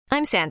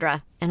I'm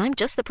Sandra, and I'm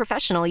just the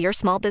professional your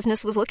small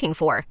business was looking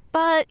for.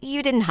 But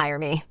you didn't hire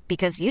me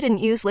because you didn't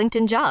use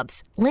LinkedIn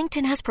Jobs.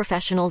 LinkedIn has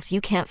professionals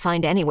you can't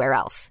find anywhere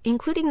else,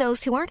 including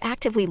those who aren't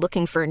actively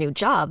looking for a new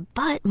job,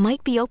 but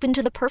might be open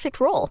to the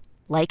perfect role,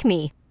 like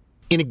me.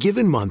 In a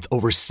given month,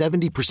 over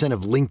 70%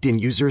 of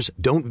LinkedIn users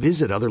don't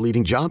visit other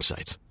leading job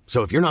sites.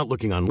 So if you're not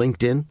looking on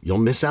LinkedIn, you'll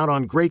miss out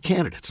on great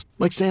candidates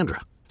like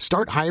Sandra.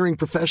 Start hiring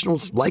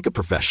professionals like a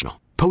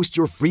professional. Post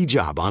your free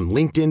job on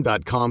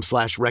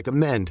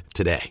linkedin.com/recommend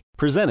today.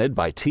 Presented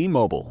by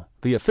T-Mobile,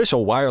 the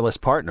official wireless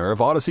partner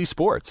of Odyssey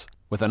Sports.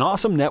 With an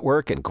awesome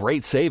network and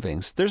great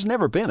savings, there's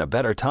never been a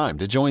better time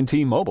to join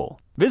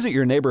T-Mobile. Visit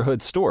your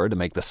neighborhood store to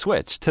make the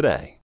switch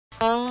today.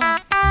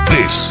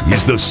 This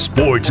is the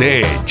Sports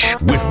Edge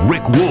with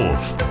Rick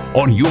Wolf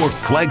on your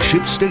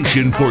flagship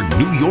station for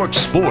New York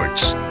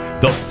sports.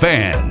 The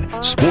Fan,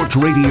 Sports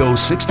Radio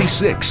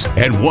 66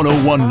 and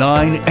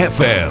 1019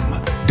 FM,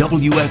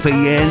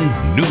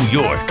 WFAN, New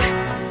York.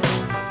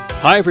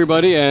 Hi,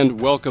 everybody,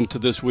 and welcome to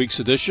this week's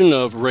edition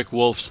of Rick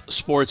Wolf's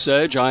Sports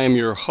Edge. I am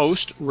your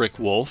host, Rick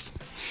Wolf.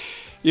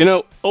 You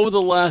know, over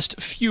the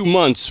last few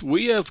months,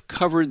 we have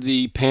covered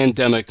the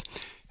pandemic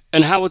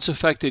and how it's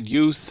affected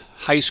youth,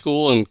 high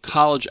school, and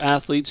college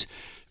athletes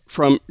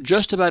from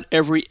just about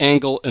every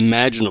angle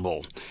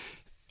imaginable.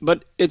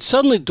 But it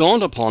suddenly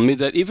dawned upon me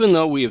that even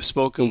though we have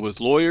spoken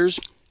with lawyers,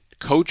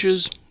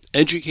 coaches,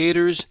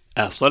 educators,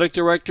 athletic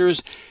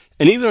directors,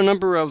 and even a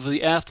number of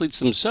the athletes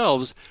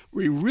themselves,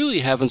 we really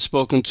haven't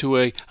spoken to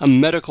a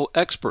medical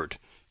expert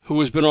who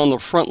has been on the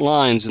front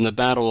lines in the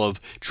battle of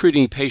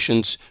treating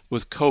patients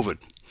with COVID.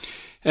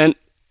 And,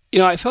 you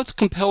know, I felt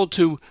compelled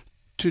to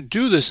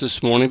do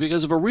this morning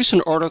because of a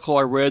recent article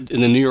I read in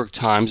the New York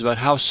Times about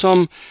how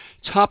some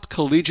top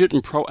collegiate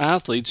and pro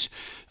athletes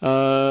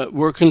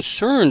were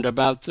concerned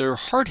about their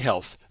heart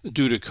health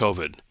due to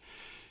COVID.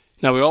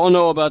 Now, we all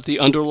know about the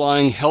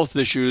underlying health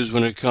issues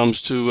when it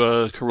comes to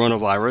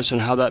coronavirus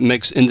and how that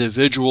makes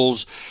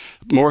individuals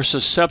more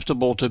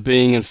susceptible to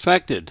being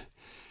infected.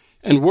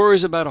 And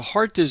worries about a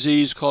heart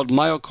disease called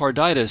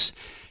myocarditis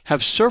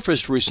have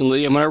surfaced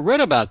recently, and when I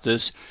read about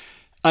this,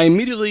 I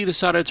immediately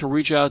decided to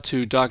reach out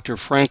to Dr.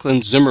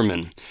 Franklin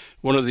Zimmerman,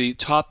 one of the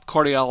top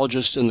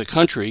cardiologists in the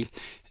country,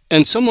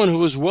 and someone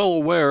who is well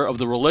aware of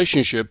the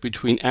relationship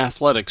between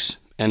athletics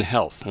and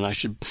health. And I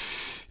should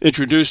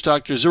introduce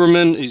Dr.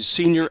 Zimmerman. He's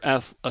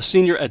a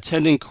senior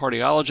attending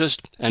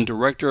cardiologist and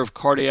director of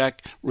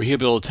cardiac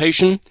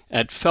rehabilitation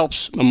at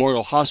Phelps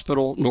Memorial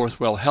Hospital,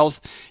 Northwell Health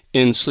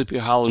in Sleepy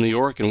Hollow, New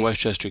York, in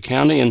Westchester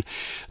County. And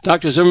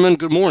Dr. Zimmerman,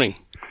 good morning.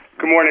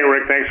 Good morning,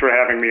 Rick. Thanks for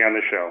having me on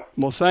the show.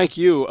 Well, thank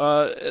you.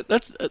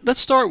 Let's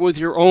start with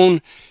your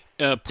own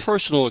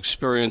personal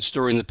experience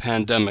during the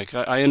pandemic.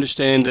 I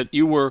understand that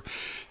you were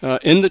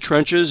in the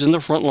trenches, in the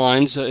front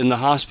lines, in the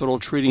hospital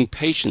treating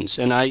patients.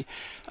 And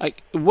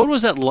what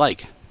was that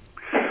like?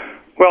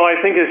 Well, I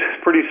think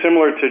it's pretty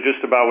similar to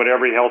just about what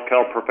every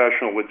healthcare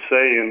professional would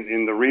say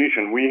in the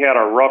region. We had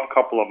a rough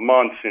couple of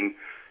months in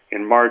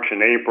March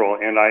and April,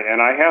 and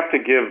I have to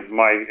give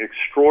my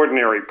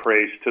extraordinary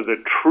praise to the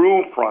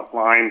true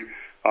frontline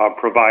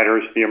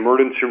providers, the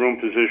emergency room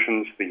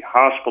physicians, the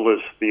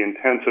hospitalists, the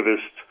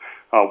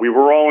intensivists. We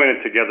were all in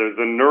it together,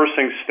 the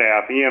nursing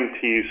staff,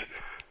 EMTs.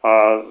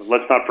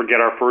 Let's not forget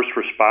our first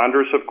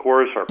responders, of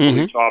course, our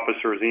police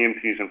officers,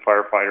 EMTs, and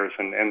firefighters,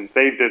 and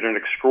they did an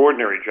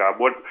extraordinary job.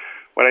 What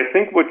I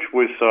think which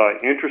was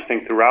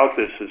interesting throughout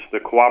this is the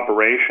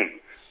cooperation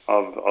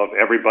of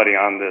everybody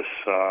on this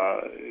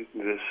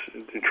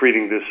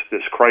treating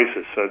this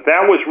crisis.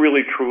 That was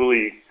really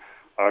truly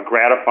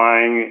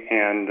gratifying,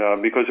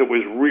 and because it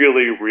was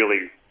really,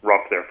 really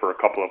rough there for a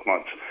couple of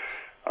months.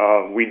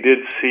 We did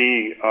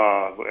see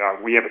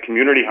we have a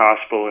community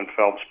hospital in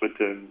Phelps, but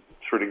to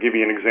sort of give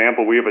you an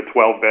example, we have a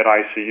 12-bed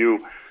ICU,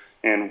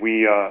 and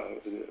we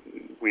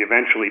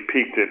eventually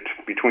peaked at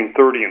between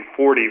 30 and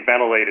 40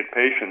 ventilated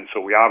patients. So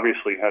we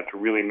obviously had to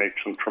really make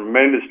some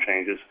tremendous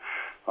changes.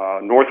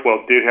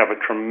 Northwell did have a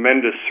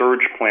tremendous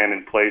surge plan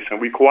in place, and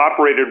we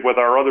cooperated with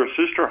our other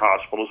sister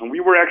hospitals, and we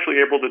were actually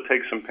able to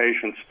take some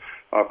patients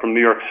from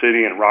New York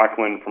City and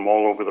Rockland, from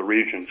all over the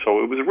region.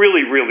 So it was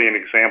really, really an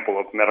example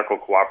of medical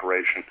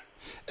cooperation.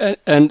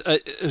 And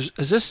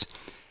is this,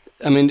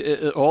 I mean,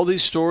 all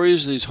these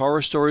stories, these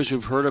horror stories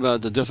we've heard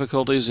about the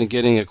difficulties in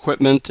getting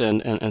equipment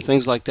and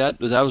things like that,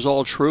 that was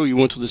all true? You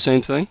went through the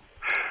same thing?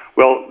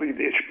 Well,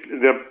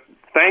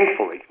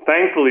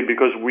 Thankfully,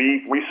 because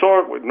we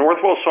saw,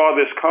 Northwell saw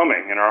this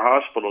coming in our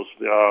hospitals,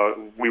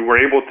 we were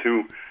able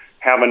to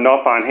have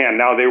enough on hand.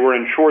 Now, they were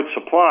in short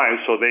supply,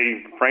 so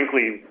they,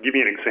 frankly, give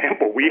you an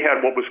example, we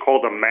had what was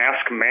called a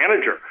mask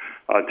manager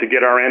to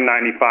get our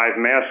N95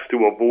 masks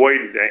to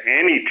avoid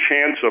any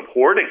chance of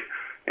hoarding.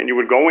 And you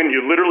would go in,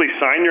 you literally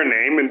sign your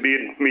name and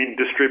be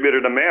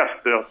distributed a mask.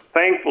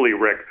 Thankfully,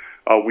 Rick,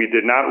 we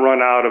did not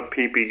run out of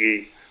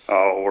PPE.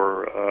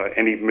 Or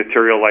any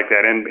material like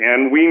that,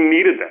 and we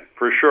needed them,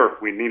 for sure.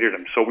 We needed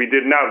them. So we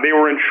did not. They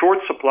were in short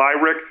supply,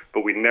 Rick,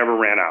 but we never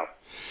ran out.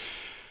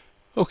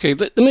 Okay,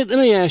 let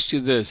me ask you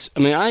this.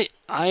 I mean, I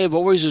have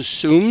always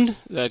assumed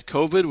that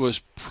COVID was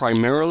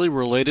primarily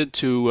related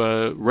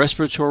to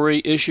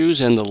respiratory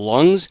issues and the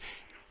lungs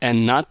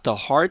and not the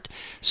heart.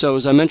 So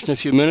as I mentioned a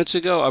few minutes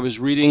ago, I was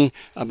reading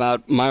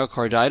about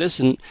myocarditis.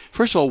 And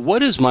first of all,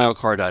 what is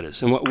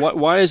myocarditis? And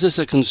why is this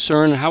a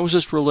concern? How is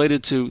this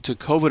related to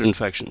COVID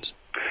infections?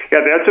 Yeah,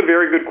 that's a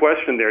very good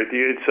question there.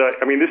 It's,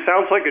 I mean, this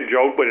sounds like a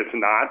joke, but it's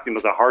not. You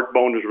know, the heart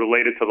bone is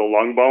related to the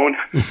lung bone.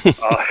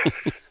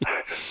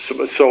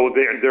 So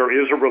there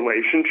is a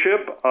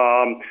relationship.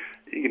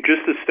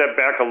 Just to step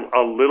back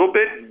a little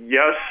bit,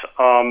 yes,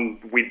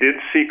 we did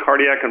see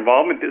cardiac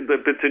involvement.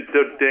 But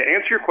to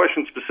answer your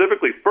question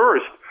specifically,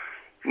 first,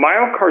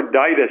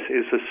 myocarditis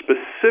is a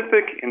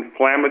specific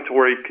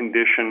inflammatory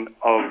condition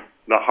of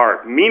the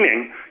heart,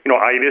 meaning,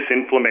 itis,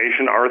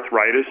 inflammation,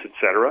 arthritis,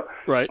 etc.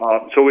 Right.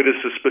 So it is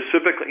a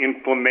specific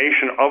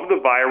inflammation of the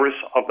virus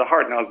of the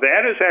heart. Now,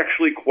 that is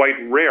actually quite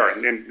rare,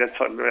 and that's,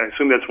 I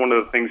assume that's one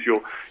of the things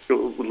you'll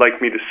like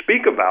me to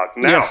speak about.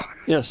 Now,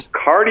 yes.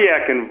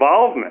 Cardiac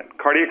involvement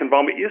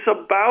is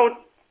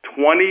about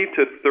 20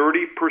 to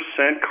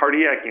 30%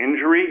 cardiac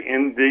injury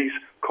in these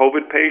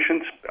COVID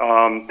patients.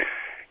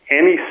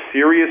 Any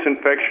serious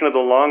infection of the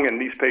lung, and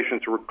these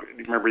patients,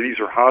 remember, these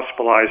are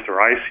hospitalized or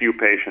ICU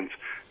patients,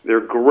 they're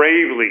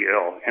gravely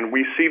ill. And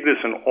we see this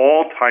in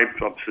all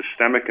types of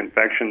systemic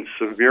infections,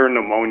 severe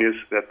pneumonias,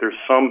 that there's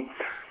some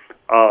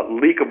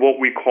leak of what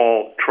we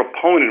call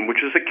troponin,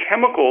 which is a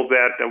chemical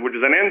which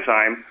is an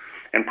enzyme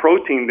and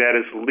protein that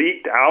is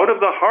leaked out of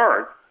the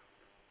heart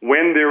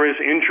when there is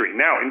injury.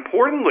 Now,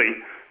 importantly,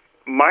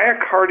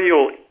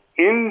 myocardial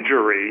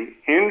injury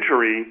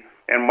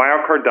and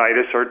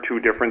myocarditis are two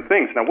different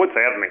things. Now, what's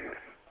that mean?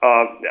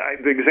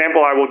 The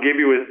example I will give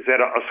you is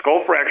that a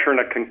skull fracture and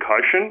a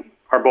concussion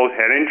are both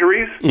head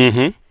injuries,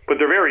 but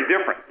they're very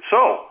different.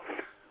 So,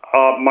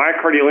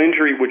 myocardial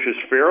injury, which is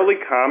fairly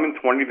common,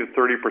 20 to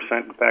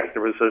 30%. In fact,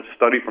 there was a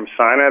study from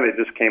Sinai that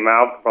just came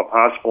out of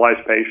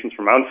hospitalized patients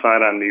from Mount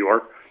Sinai in New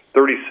York,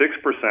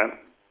 36%.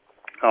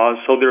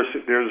 So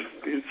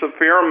it's a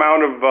fair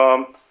amount of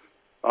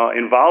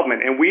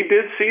involvement. And we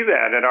did see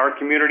that at our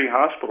community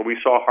hospital. We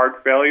saw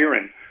heart failure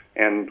and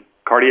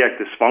cardiac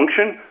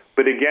dysfunction.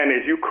 But again,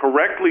 as you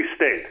correctly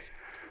state,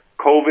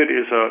 COVID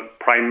is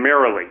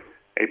primarily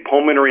a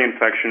pulmonary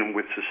infection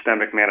with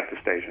systemic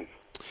manifestations.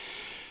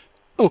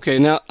 Okay,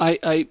 now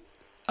I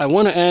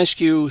want to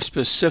ask you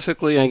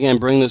specifically, again,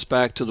 bring this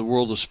back to the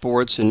world of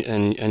sports and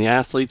the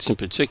athletes in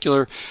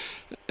particular.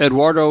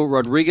 Eduardo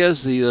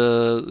Rodriguez,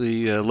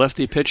 the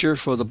lefty pitcher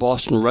for the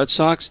Boston Red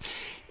Sox,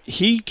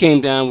 he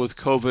came down with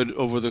COVID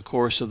over the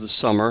course of the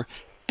summer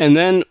and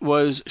then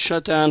was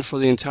shut down for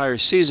the entire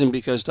season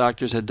because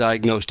doctors had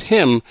diagnosed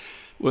him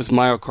with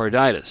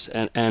myocarditis.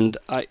 And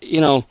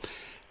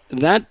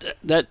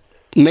that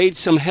made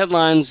some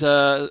headlines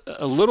a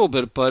little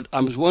bit, but I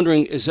was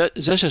wondering, is that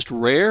just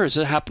rare? Is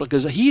it happening?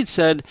 Because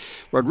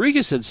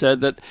Rodriguez had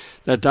said that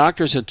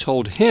doctors had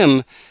told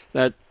him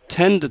that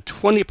 10 to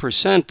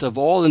 20% of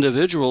all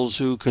individuals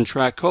who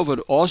contract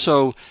COVID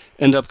also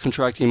end up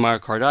contracting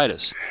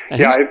myocarditis.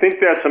 Yeah, I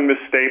think that's a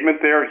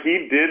misstatement there.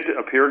 He did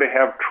appear to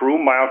have true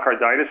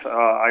myocarditis.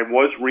 I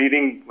was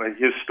reading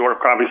his story.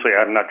 Obviously,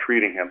 I'm not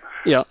treating him.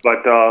 Yeah.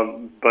 But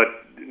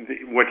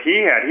what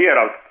he had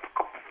a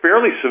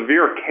fairly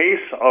severe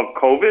case of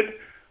COVID.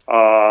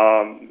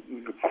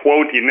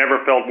 Quote, he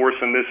never felt worse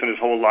than this in his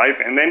whole life.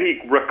 And then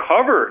he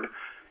recovered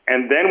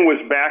and then was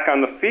back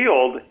on the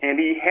field, and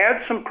he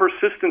had some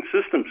persistent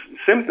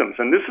symptoms.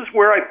 And this is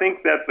where I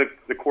think that the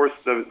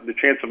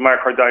chance of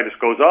myocarditis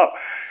goes up.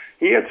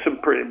 He had some,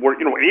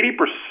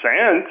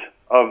 80%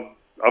 of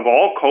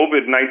all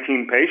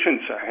COVID-19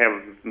 patients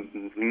have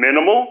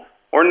minimal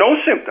or no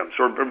symptoms,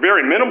 or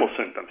very minimal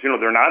symptoms.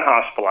 They're not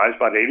hospitalized,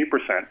 about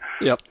 80%.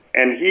 Yep.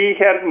 And he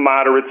had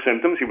moderate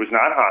symptoms. He was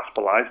not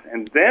hospitalized.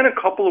 And then a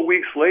couple of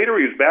weeks later,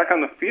 he was back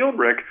on the field,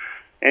 Rick,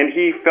 and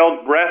he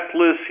felt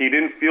breathless. He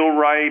didn't feel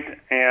right,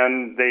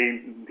 and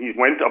he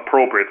went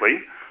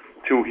appropriately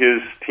to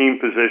his team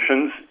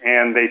physicians,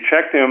 and they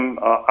checked him,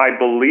 I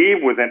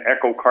believe, with an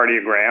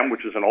echocardiogram,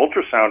 which is an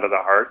ultrasound of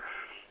the heart,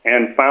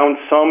 and found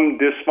some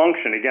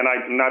dysfunction. Again,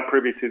 I'm not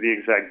privy to the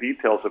exact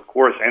details, of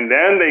course. And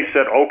then they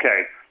said,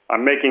 okay,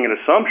 I'm making an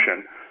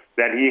assumption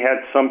that he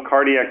had some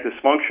cardiac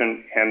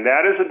dysfunction, and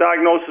that is a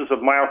diagnosis of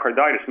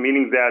myocarditis,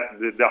 meaning that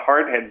the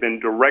heart had been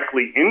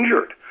directly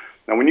injured.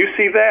 Now, when you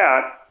see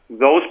that,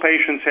 those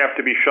patients have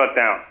to be shut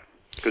down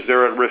because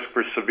they're at risk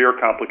for severe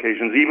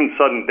complications, even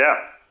sudden death.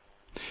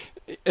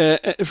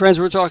 Friends,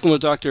 we're talking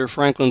with Dr.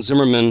 Franklin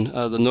Zimmerman,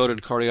 the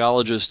noted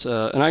cardiologist,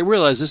 and I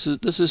realize this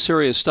is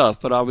serious stuff.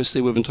 But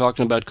obviously, we've been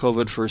talking about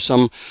COVID for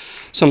some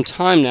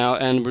time now,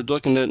 and we're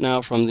looking at it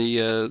now from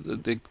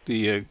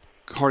the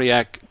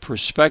cardiac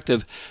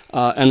perspective.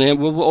 And then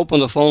we'll open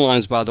the phone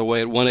lines, by the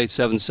way, at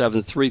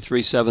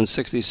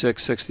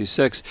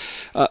 1-877-337-6666.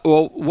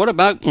 Well, what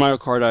about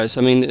myocarditis?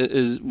 I mean,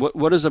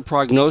 what is the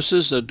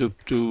prognosis? Do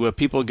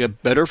people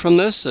get better from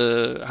this?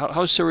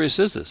 How serious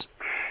is this?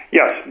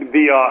 Yes,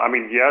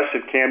 yes,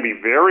 it can be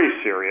very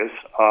serious.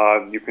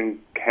 You can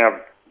have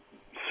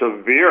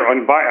severe,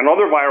 and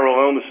other viral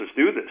illnesses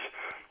do this,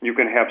 you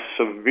can have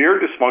severe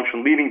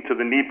dysfunction leading to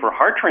the need for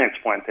heart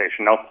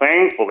transplantation. Now,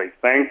 thankfully,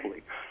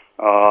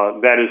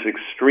 that is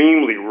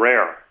extremely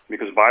rare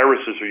because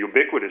viruses are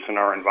ubiquitous in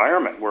our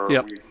environment where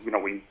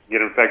we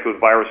get infected with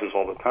viruses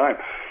all the time.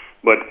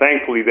 But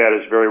thankfully, that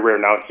is very rare.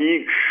 Now,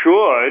 he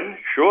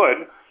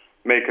should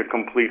make a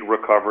complete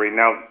recovery.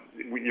 Now,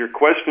 your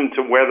question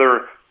to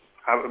whether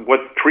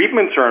what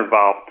treatments are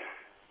involved,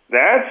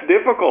 that's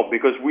difficult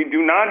because we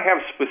do not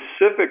have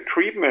specific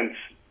treatments.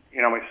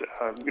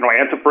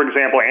 For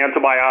example,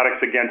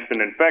 antibiotics against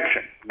an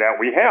infection that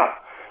we have.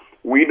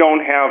 We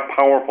don't have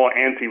powerful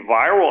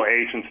antiviral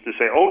agents to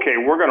say, okay,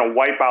 we're going to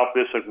wipe out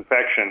this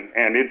infection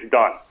and it's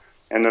done,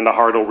 and then the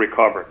heart will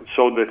recover.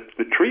 So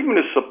the treatment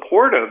is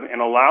supportive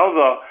and allows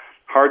the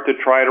heart to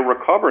try to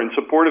recover. And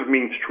supportive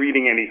means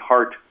treating any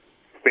heart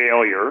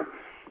failure.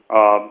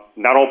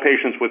 Not all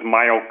patients with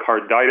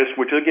myocarditis,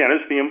 which again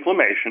is the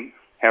inflammation,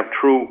 have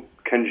true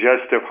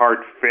congestive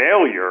heart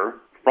failure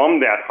from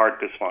that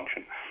heart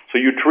dysfunction. So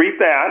you treat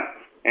that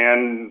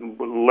and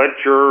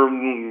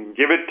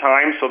give it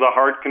time so the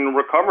heart can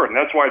recover. And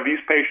that's why these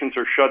patients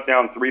are shut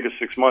down 3 to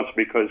 6 months,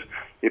 because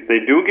if they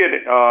do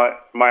get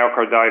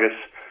myocarditis,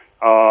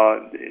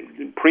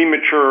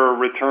 premature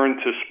return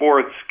to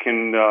sports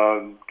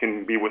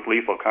can be with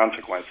lethal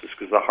consequences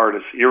because the heart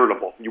is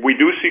irritable. We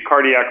do see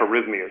cardiac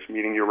arrhythmias,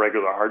 meaning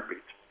irregular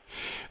heartbeats.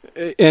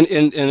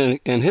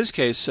 In his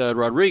case,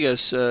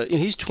 Rodriguez,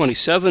 he's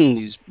 27.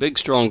 He's a big,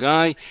 strong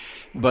guy,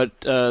 but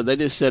they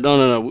just said,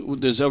 no.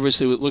 There's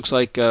obviously, it looks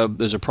like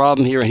there's a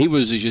problem here. And he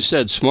was, as you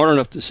said, smart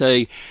enough to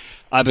say,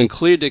 I've been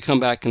cleared to come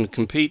back and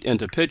compete and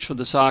to pitch for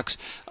the Sox,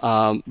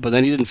 but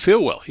then he didn't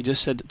feel well. He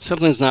just said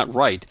something's not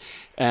right,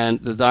 and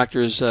the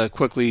doctors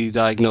quickly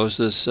diagnosed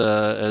this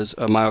as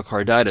a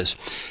myocarditis.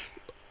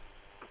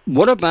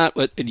 What about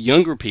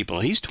younger people?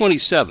 He's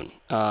 27,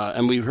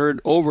 and we've heard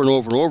over and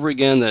over and over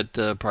again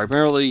that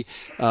primarily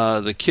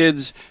the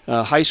kids,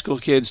 high school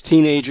kids,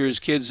 teenagers,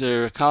 kids that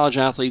are college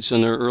athletes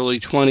in their early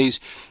 20s,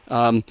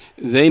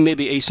 they may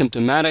be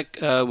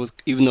asymptomatic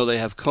even though they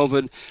have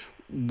COVID.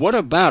 What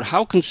about,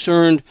 how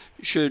concerned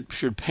should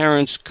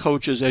parents,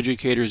 coaches,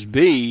 educators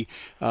be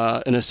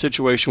in a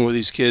situation where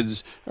these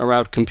kids are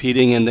out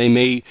competing and they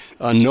may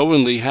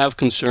knowingly have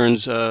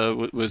concerns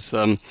with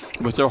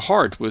their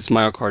heart, with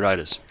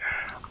myocarditis?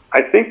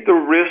 I think the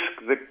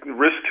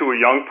risk to a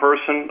young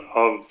person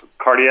of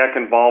cardiac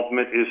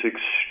involvement is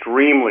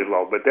extremely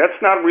low, but that's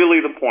not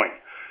really the point.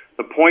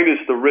 The point is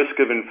the risk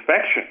of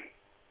infection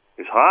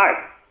is high,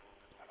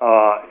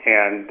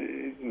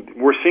 and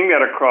we're seeing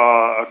that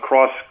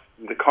across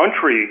the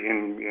country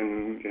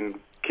in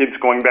kids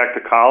going back to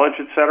college,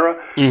 et cetera.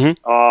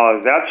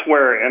 Mm-hmm. That's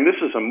where, and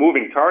this is a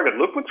moving target.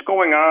 Look what's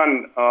going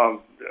on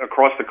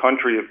across the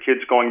country of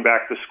kids going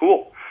back to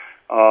school.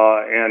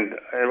 And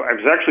I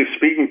was actually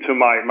speaking to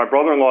my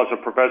brother-in-law is a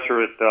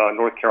professor at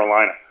North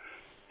Carolina,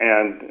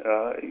 and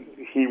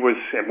he was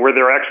where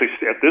they're actually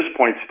at this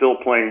point still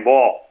playing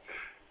ball.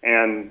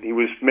 And he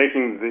was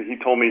he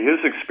told me his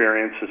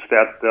experience is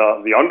that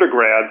the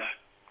undergrads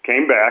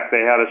came back.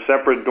 They had a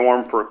separate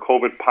dorm for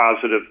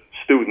COVID-positive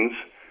students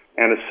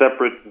and a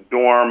separate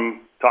dorm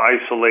to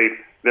isolate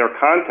their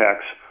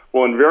contacts.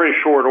 Well, in very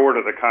short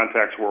order, the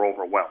contacts were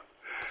overwhelmed.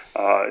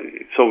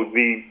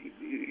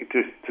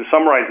 To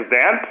summarize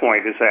that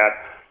point is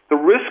that the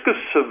risk of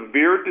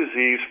severe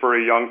disease for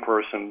a young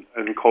person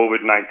in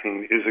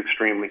COVID-19 is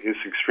extremely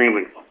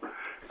low.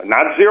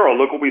 Not zero.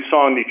 Look what we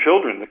saw in the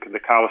children, the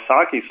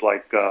Kawasaki's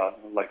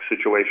like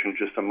situation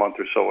just a month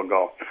or so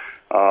ago,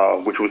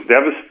 which was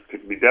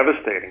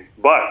devastating.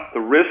 But the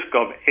risk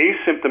of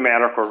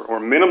asymptomatic or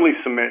minimally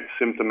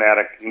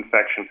symptomatic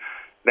infection,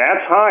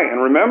 that's high.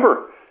 And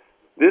remember,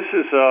 this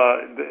is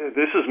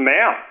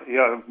math.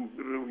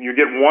 You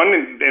get one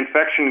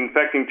infection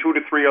infecting 2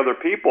 to 3 other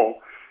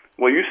people.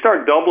 Well, you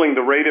start doubling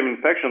the rate of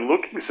infection.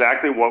 Look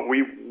exactly what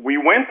we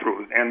went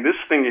through, and this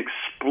thing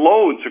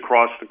explodes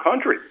across the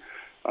country.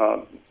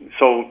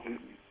 So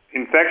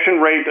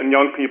infection rate in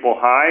young people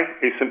high,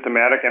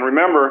 asymptomatic, and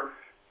remember,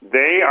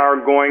 they are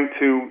going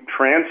to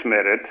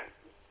transmit it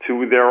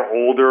to their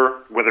older,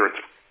 whether it's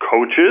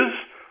coaches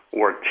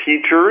or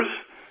teachers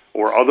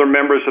or other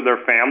members of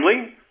their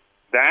family.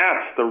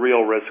 That's the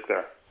real risk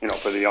there,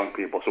 for the young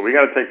people. So we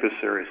got to take this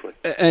seriously.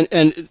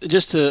 And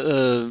just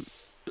to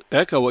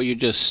echo what you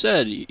just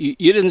said,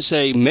 you didn't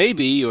say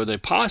maybe or they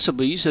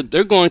possibly. You said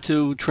they're going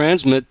to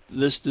transmit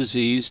this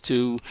disease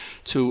to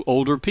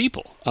older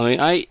people.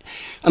 I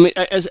mean,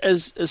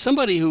 as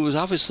somebody who is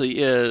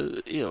obviously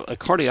a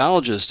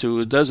cardiologist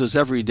who does this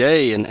every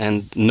day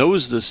and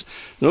knows this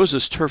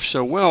turf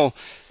so well.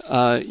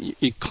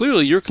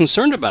 Clearly, you're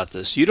concerned about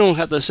this. You don't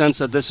have the sense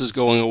that this is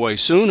going away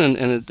soon,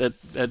 and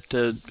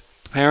that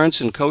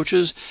parents and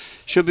coaches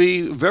should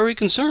be very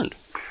concerned.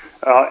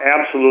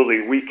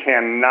 Absolutely. We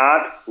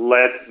cannot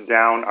let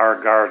down our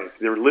guard.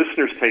 If your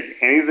listeners take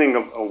anything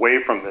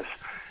away from this,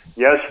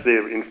 yes,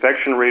 the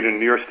infection rate in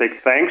New York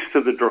State, thanks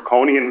to the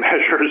draconian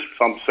measures,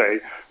 some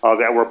say,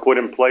 that were put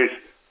in place,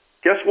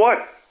 guess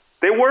what?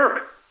 They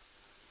work.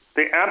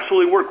 They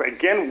absolutely work.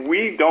 Again,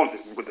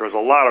 there's a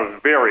lot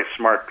of very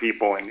smart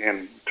people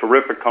and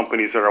terrific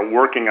companies that are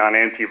working on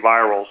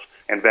antivirals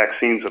and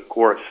vaccines, of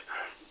course.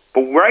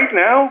 But right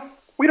now,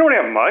 we don't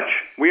have much.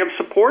 We have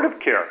supportive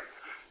care.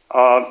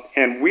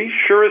 And we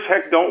sure as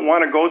heck don't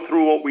want to go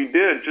through what we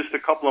did just a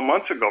couple of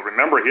months ago.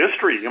 Remember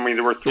history. I mean,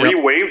 there were three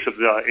waves of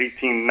the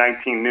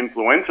 18-19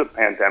 influenza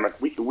pandemic.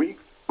 We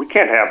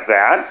can't have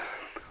that.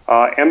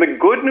 And the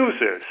good news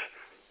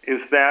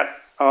is that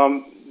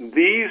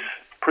these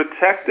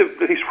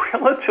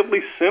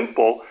relatively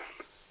simple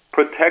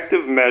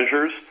protective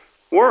measures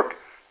work.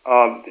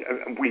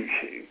 We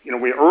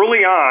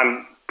early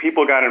on,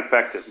 people got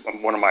infected.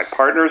 One of my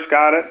partners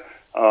got it.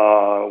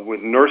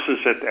 With nurses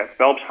at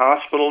Phelps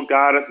Hospital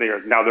got it.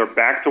 They're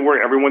back to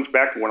work. Everyone's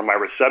back. One of my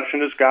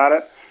receptionists got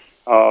it.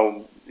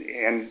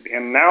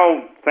 And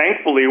now,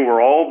 thankfully,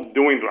 we're all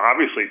doing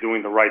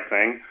the right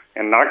thing.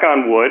 And knock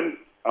on wood,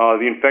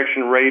 the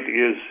infection rate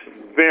is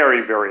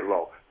very, very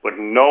low. But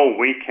no,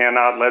 we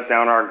cannot let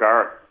down our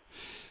guard.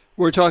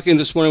 We're talking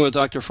this morning with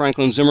Dr.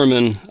 Franklin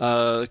Zimmerman,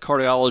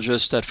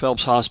 cardiologist at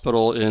Phelps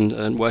Hospital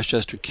in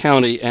Westchester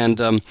County. And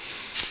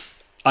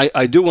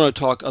I do want to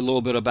talk a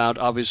little bit about,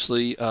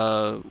 obviously,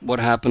 what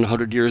happened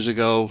 100 years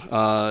ago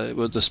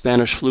with the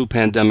Spanish flu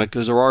pandemic,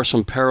 because there are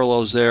some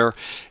parallels there.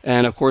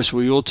 And, of course,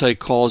 we will take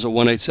calls at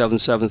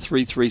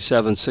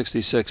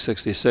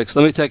 1-877-337-6666.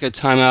 Let me take a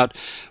timeout.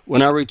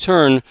 When I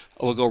return,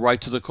 we'll go right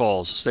to the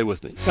calls. Stay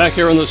with me. Back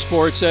here on the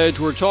Sports Edge,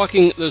 we're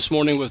talking this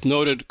morning with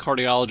noted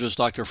cardiologist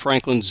Dr.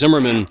 Franklin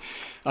Zimmerman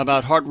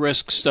about heart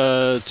risks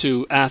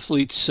to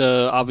athletes,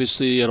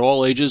 obviously at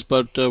all ages,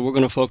 but we're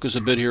going to focus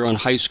a bit here on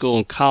high school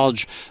and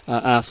college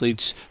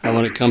athletes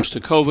when it comes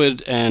to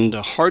COVID and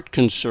heart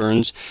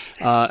concerns.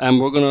 And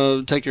we're going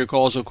to take your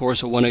calls, of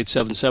course, at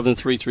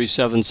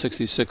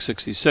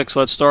 1-877-337-6666.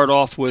 Let's start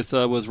off with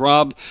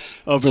Rob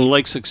over in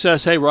Lake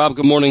Success. Hey, Rob,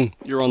 good morning.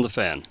 You're on the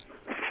Fan.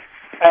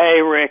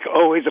 Hey, Rick,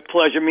 always a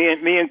pleasure.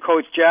 Me and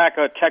Coach Jack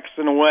are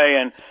texting away,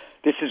 and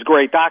this is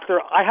great.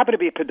 Doctor, I happen to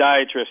be a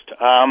podiatrist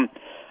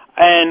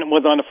and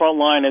was on the front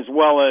line, as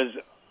well as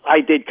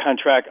I did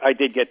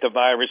get the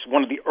virus,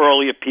 one of the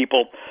earlier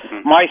people.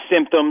 Mm-hmm. My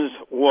symptoms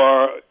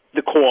were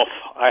the cough.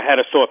 I had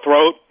a sore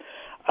throat.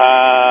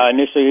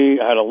 Initially,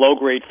 I had a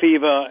low-grade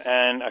fever,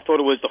 and I thought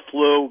it was the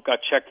flu.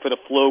 Got checked for the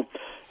flu.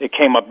 It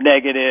came up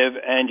negative,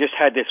 and just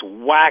had this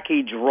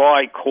wacky,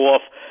 dry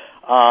cough,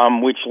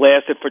 which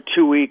lasted for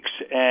 2 weeks,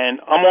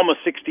 and I'm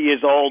almost 60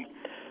 years old.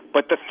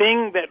 But the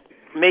thing that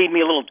made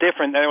me a little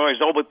different, that I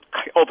always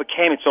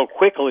overcame it so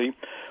quickly,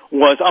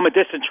 was I'm a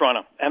distance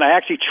runner. And I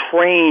actually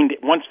trained,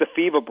 once the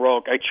fever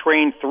broke, I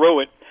trained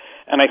through it,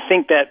 and I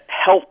think that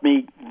helped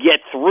me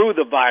get through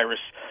the virus.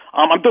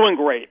 I'm doing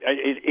great.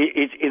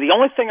 The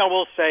only thing I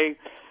will say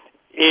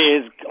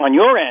is, on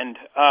your end,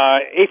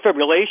 atrial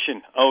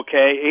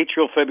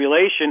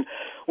fibrillation,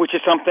 which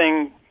is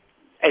something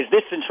as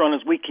distance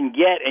runners we can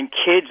get, and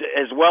kids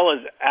as well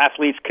as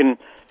athletes can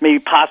maybe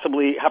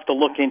possibly have to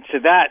look into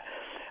that.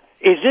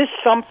 Is this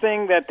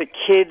something that the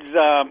kids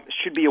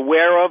should be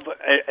aware of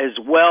as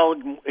well?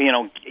 You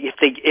know,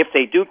 if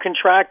they do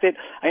contract it,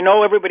 I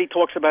know everybody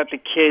talks about the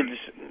kids.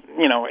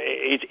 You know,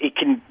 it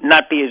can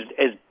not be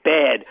as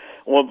bad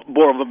or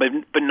more of a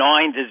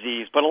benign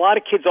disease, but a lot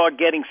of kids are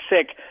getting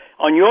sick.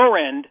 On your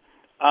end,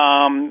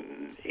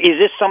 is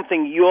this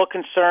something you're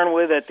concerned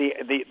with, that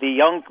the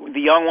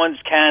young ones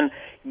can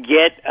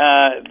get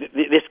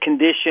this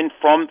condition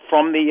from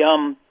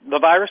the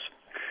virus?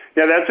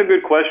 Yeah, that's a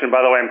good question.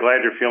 By the way, I'm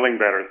glad you're feeling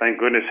better. Thank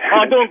goodness.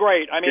 I'm doing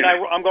great. I mean,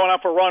 I'm going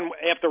out for a run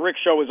after Rick's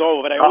show is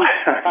over, but I always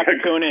have to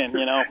tune in,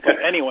 you know.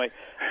 But anyway.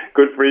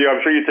 Good for you.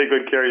 I'm sure you take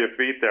good care of your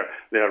feet there.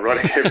 Yeah,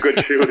 running in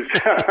good shoes.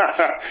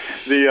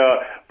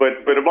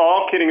 But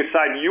all kidding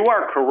aside, you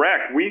are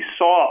correct. We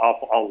saw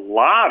a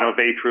lot of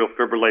atrial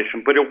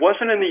fibrillation, but it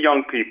wasn't in the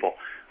young people,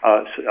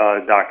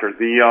 Doctor.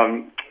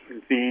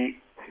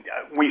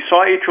 We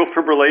saw atrial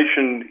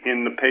fibrillation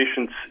in the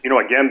patients, you know,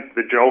 again,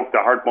 the joke, the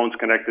heart bone's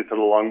connected to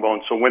the lung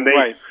bone. So when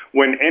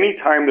any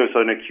time there's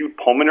an acute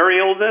pulmonary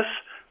illness,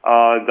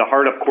 the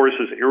heart, of course,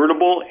 is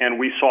irritable, and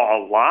we saw a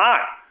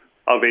lot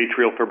of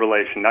atrial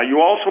fibrillation. Now,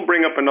 you also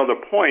bring up another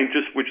point,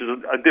 which is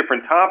a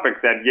different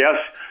topic, that yes,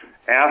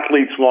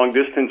 athletes,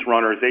 long-distance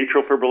runners,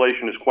 atrial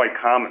fibrillation is quite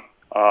common.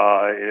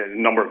 A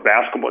number of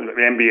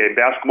NBA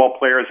basketball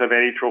players have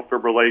atrial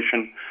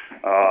fibrillation.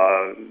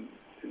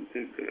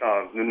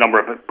 The number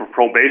of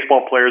pro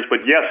baseball players,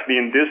 but yes,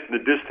 the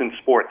distance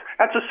sports.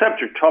 That's a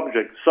subject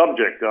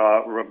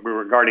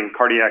regarding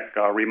cardiac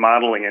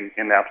remodeling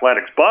in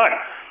athletics. But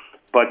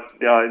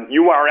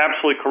you are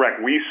absolutely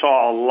correct. We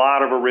saw a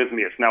lot of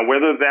arrhythmias. Now,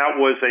 whether that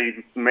was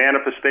a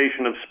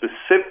manifestation of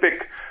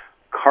specific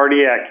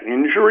cardiac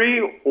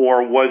injury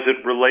or was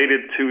it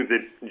related to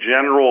the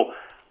general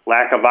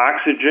lack of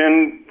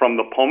oxygen from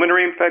the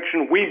pulmonary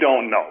infection, we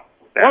don't know.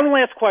 One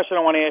last question I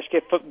want to ask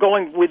you, for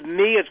going with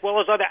me as well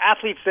as other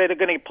athletes that are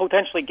going to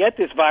potentially get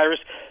this virus,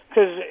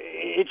 because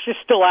it's just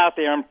still out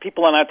there and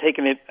people are not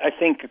taking it, I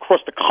think,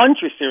 across the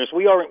country serious.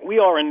 We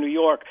are in New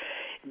York.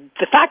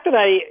 The fact that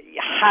I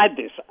had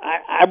this,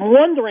 I'm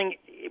wondering,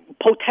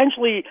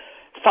 potentially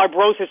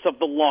fibrosis of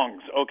the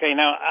lungs. Okay,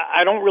 now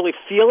I don't really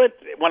feel it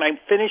when I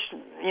finished.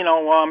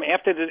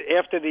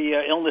 After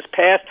the illness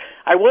passed,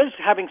 I was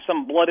having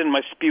some blood in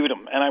my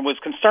sputum, and I was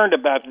concerned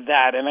about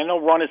that. And I know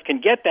runners can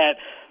get that,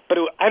 but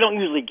I don't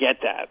usually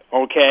get that.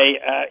 Okay,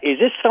 is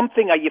this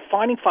something? Are you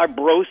finding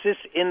fibrosis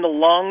in the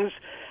lungs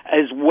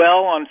as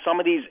well on some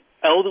of these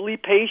elderly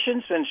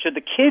patients? And should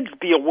the kids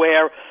be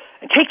aware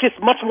and take this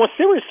much more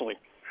seriously?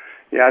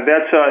 Yeah,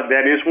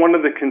 that is one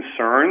of the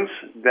concerns.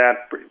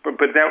 But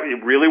that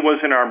it really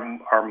wasn't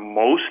our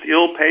most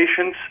ill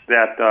patients.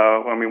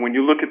 When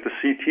you look at the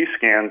CT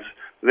scans,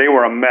 they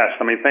were a mess.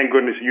 I mean, thank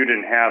goodness you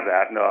didn't have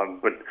that,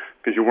 but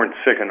because you weren't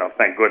sick enough,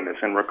 thank goodness,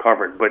 and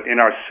recovered. But in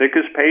our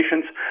sickest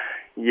patients,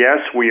 yes,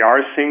 we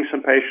are seeing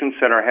some patients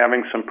that are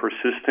having some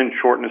persistent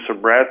shortness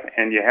of breath,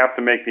 and you have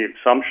to make the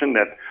assumption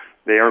that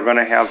they are going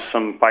to have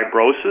some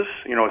fibrosis.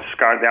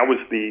 Scar. That was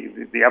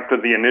the after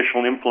the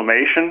initial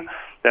inflammation,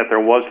 that there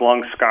was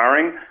lung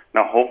scarring.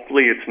 Now,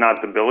 hopefully, it's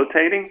not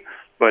debilitating,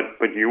 but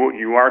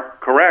you are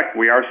correct.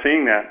 We are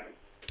seeing that.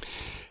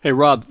 Hey,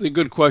 Rob, the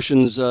good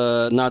questions.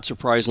 Not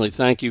surprisingly,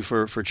 thank you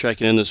for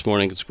checking in this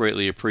morning. It's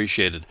greatly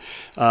appreciated.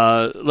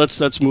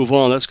 Let's move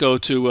on. Let's go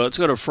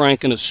to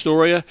Frank in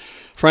Astoria.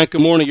 Frank,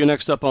 good morning. You're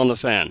next up on the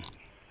Fan.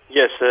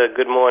 Yes,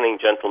 good morning,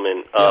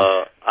 gentlemen.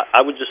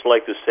 I would just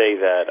like to say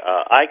that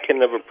I can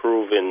never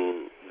prove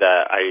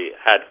that I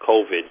had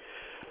COVID.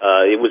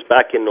 It was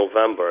back in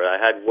November. I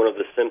had one of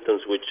the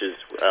symptoms, which is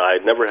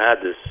I'd never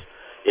had this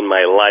in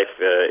my life.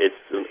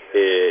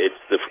 It's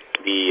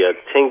the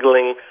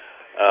tingling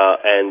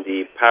and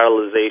the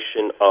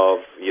paralyzation of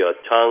your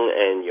tongue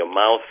and your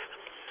mouth.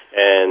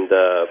 And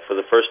for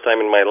the first time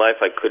in my life,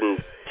 I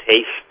couldn't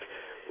taste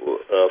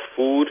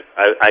food.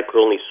 I could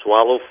only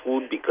swallow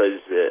food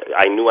because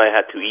I knew I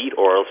had to eat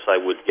or else I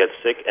would get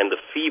sick. And the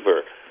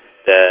fever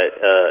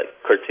that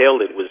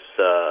curtailed it was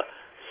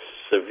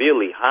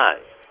severely high.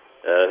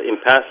 In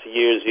past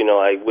years,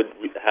 I would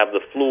have the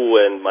flu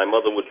and my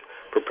mother would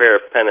prepare a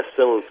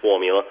penicillin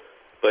formula.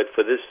 But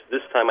for this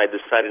time, I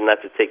decided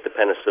not to take the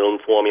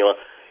penicillin formula.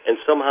 And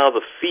somehow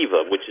the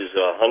fever, which is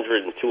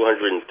 100 and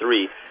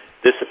 203,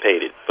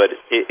 dissipated. But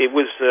it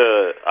was,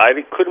 I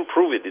couldn't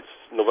prove it. It's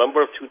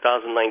November of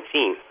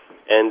 2019.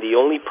 And the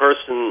only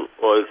person,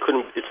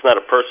 it's not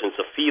a person, it's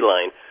a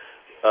feline.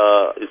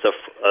 It's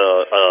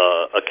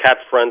a cat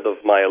friend of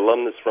my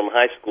alumnus from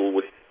high school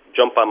would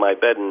jump on my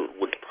bed and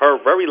would purr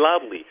very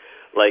loudly,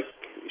 like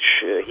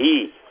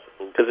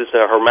because it's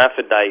a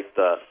hermaphrodite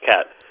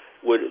cat,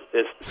 would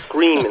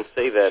scream and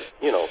say that,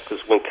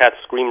 because when cats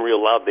scream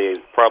real loud, they're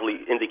probably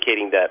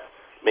indicating that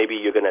maybe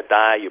you're going to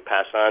die, you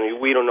pass on.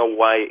 We don't know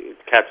why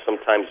cats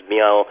sometimes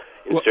meow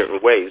in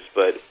certain ways,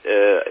 but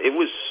it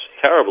was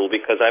terrible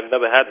because I've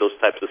never had those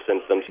types of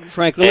symptoms.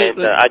 Frankly,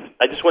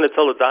 I just want to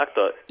tell the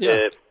doctor,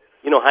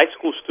 high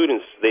school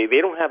students, they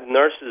don't have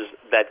nurses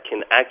that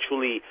can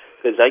actually,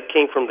 because I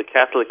came from the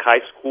Catholic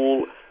High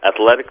School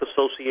Athletic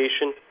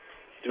Association.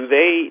 Do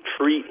they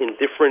treat in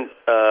different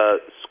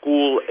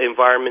school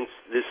environments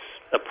this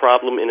a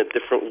problem in a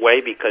different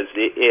way? Because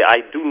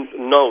I do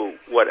know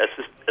what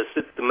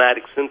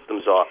asymptomatic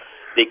symptoms are.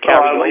 They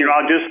carry.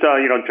 I'll just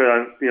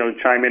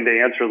chime in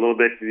to answer a little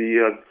bit.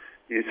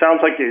 It sounds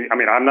like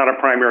I'm not a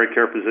primary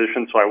care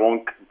physician, so I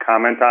won't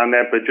comment on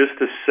that. But just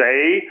to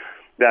say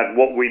that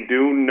what we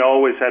do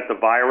know is that the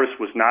virus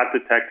was not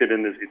detected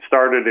in this. It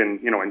started in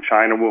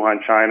China,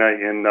 Wuhan, China,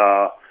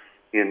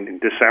 in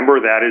December.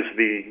 That is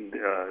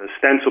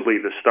ostensibly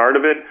the start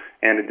of it,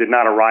 and it did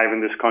not arrive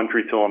in this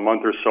country till a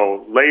month or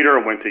so later.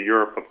 It went to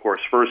Europe, of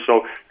course, first.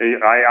 So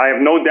I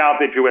have no doubt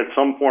that you had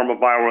some form of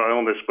viral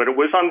illness, but it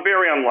was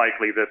very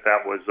unlikely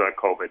that was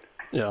COVID.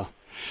 Yeah.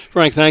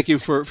 Frank, thank you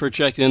for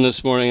checking in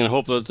this morning, and I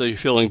hope that you're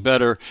feeling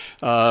better.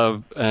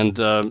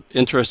 And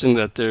interesting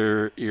that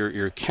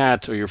your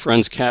cat or your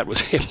friend's cat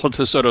was able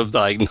to sort of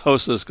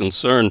diagnose this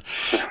concern.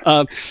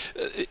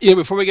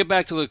 Before we get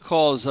back to the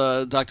calls,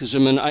 Dr.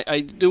 Zimmerman, I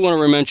do want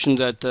to mention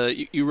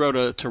that you wrote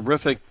a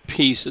terrific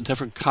piece, a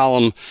different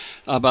column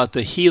about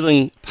the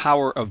healing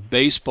power of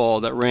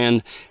baseball that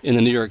ran in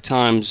the New York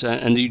Times,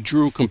 and you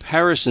drew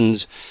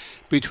comparisons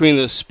between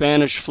the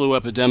Spanish flu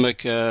epidemic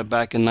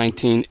back in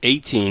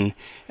 1918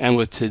 and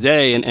with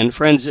today. And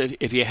friends,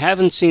 if you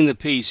haven't seen the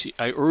piece,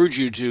 I urge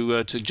you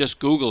to just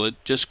Google it.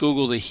 Just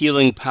Google the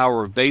healing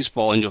power of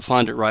baseball, and you'll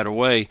find it right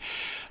away.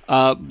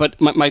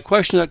 But my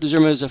question, Dr.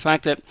 Zimmerman, is the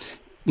fact that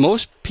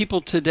most people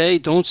today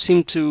don't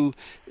seem to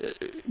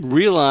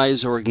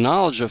realize or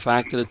acknowledge the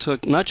fact that it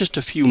took not just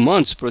a few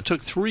months, but it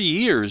took 3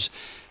 years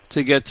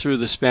to get through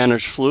the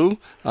Spanish flu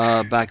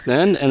back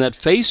then, and that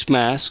face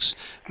masks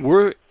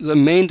were the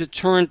main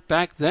deterrent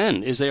back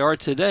then, as they are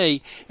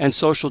today, and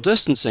social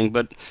distancing.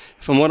 But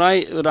from what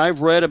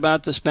I've read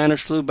about the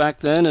Spanish flu back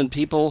then, and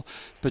people,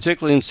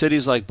 particularly in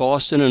cities like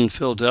Boston and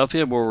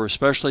Philadelphia, where we're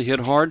especially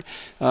hit hard,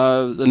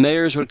 the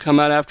mayors would come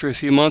out after a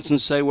few months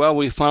and say, well,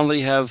 we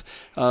finally have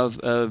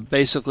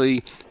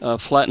basically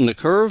flattened the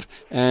curve,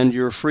 and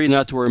you're free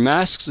not to wear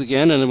masks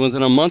again, and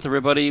within a month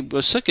everybody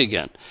was sick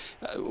again.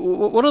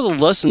 What are the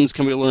lessons lessons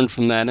can we learn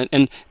from that?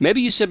 And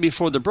maybe you said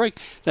before the break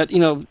that,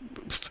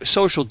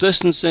 social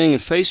distancing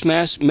and face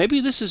masks,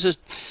 maybe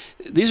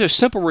these are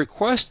simple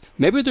requests.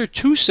 Maybe they're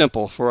too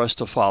simple for us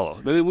to follow.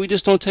 Maybe we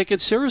just don't take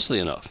it seriously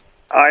enough.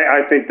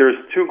 I think there's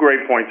two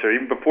great points there.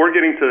 Even before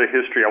getting to the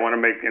history, I want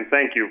to make, and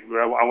thank you,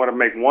 I want to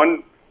make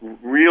one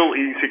real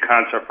easy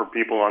concept for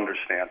people to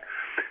understand.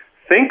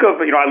 Think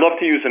of, I love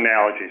to use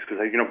analogies because,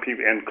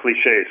 people, and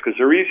cliches because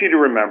they're easy to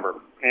remember.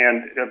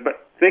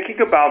 But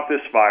thinking about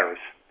this virus,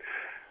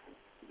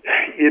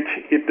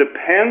 it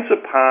depends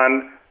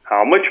upon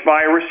how much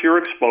virus you're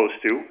exposed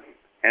to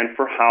and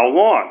for how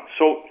long.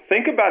 So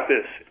think about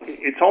this.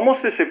 It's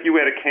almost as if you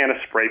had a can of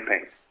spray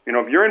paint.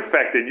 If you're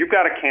infected, you've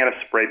got a can of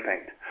spray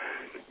paint.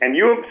 And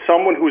you have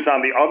someone who's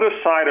on the other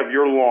side of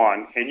your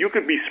lawn, and you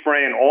could be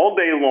spraying all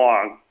day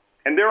long,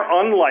 and they're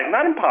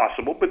not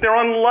impossible, but they're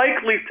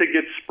unlikely to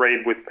get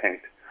sprayed with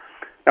paint.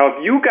 Now,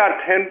 if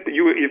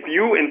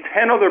you and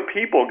 10 other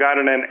people got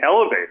in an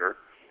elevator,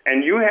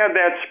 and you had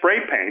that spray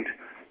paint,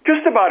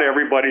 just about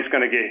everybody's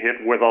going to get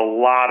hit with a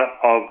lot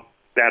of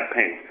that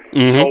paint.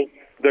 Mm-hmm. So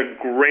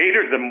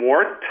the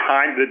more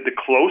time, the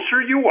closer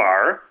you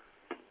are,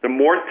 the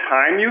more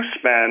time you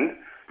spend,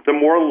 the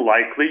more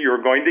likely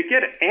you're going to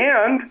get it.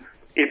 And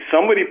if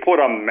somebody put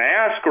a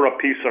mask or a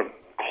piece of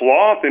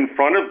cloth in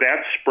front of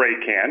that spray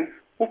can,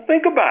 well,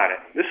 think about it.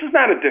 This is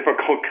not a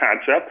difficult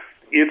concept.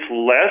 It's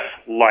less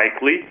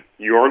likely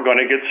you're going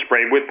to get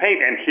sprayed with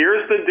paint. And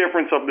here's the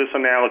difference of this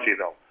analogy,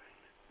 though.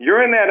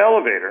 You're in that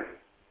elevator.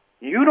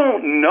 You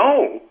don't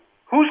know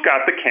who's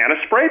got the can of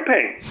spray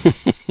paint.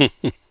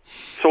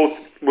 So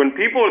when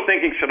people are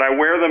thinking, should I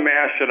wear the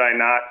mask, should I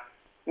not?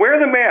 Wear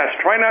the mask.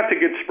 Try not to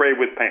get sprayed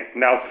with paint.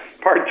 Now,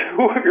 part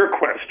two of your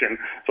question,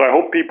 so I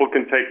hope people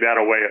can take that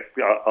away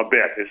a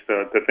bit, is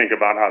to think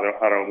about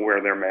how to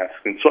wear their masks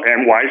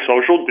and why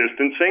social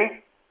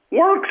distancing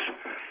works.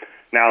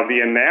 Now, the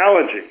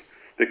analogy,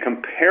 the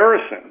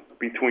comparison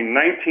between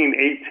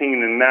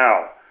 1918 and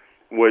now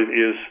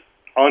is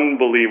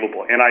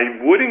unbelievable. And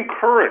I would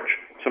encourage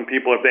some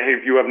people,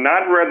 if you have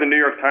not read the New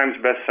York Times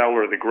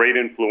bestseller, The Great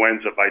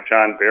Influenza by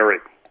John Barry,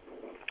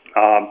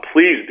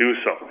 please do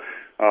so.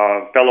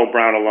 Fellow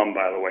Brown alum,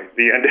 by the way.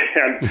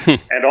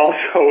 And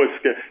also,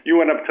 you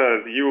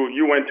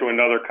went to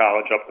another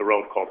college up the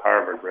road called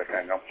Harvard, Rick.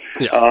 I know.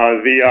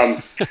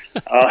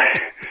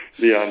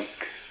 Yeah.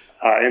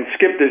 And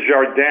Skip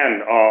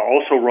Desjardins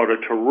also wrote a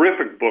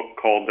terrific book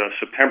called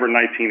September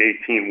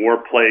 1918: War,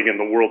 Plague, and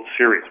the World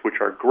Series, which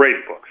are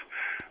great books.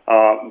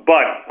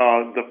 But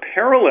the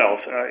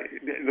parallels,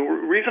 the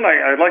reason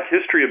I like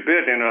history a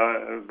bit, and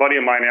a buddy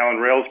of mine, Alan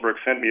Railsburg,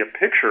 sent me a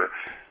picture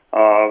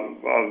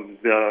from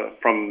the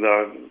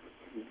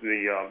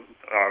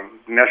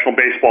National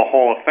Baseball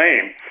Hall of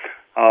Fame,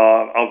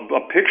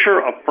 a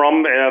picture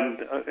from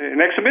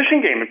an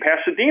exhibition game in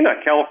Pasadena,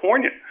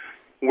 California,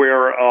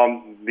 where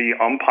the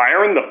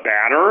umpire and the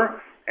batter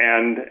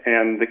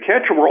and the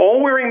catcher were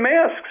all wearing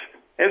masks,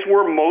 as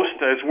were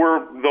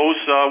those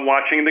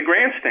watching the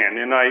grandstand.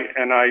 And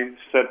I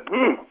said,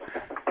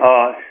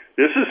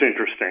 this is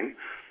interesting.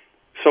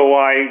 So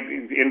I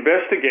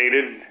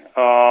investigated,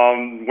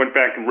 went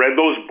back and read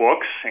those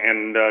books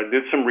and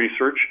did some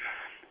research,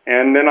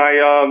 and then I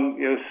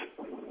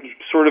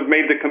sort of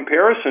made the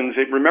comparisons.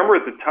 Remember,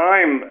 at the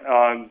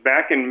time,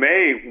 back in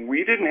May,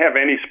 we didn't have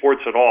any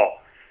sports at all.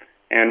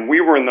 And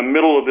we were in the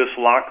middle of this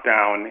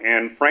lockdown,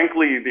 and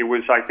frankly,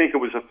 I think it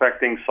was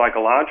affecting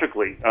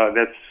psychologically.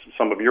 That's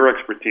some of your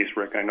expertise,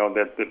 Rick. I know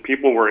that the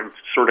people were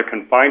sort of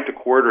confined to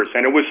quarters,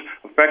 and it was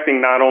affecting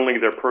not only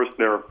their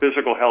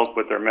physical health,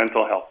 but their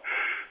mental health.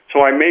 So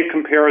I made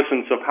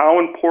comparisons of how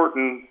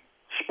important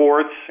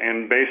sports,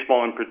 and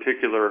baseball in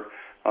particular,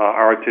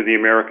 are to the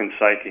American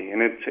psyche.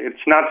 And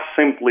it's not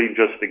simply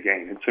just a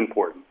game. It's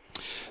important.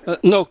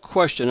 No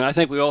question. I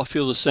think we all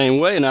feel the same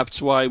way, and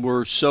that's why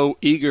we're so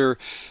eager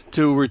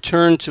to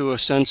return to a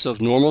sense of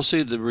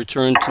normalcy, to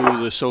return to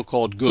the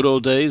so-called good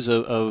old days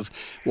of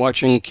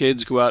watching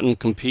kids go out and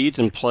compete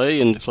and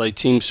play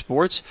team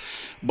sports.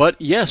 But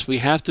yes, we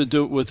have to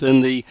do it within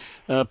the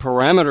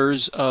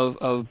parameters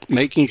of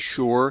making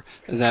sure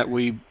that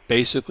we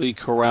basically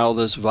corral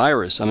this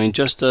virus. I mean,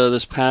 just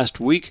this past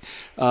week,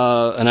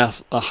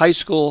 a high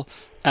school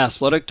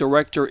athletic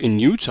director in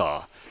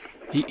Utah,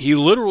 he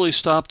literally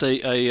stopped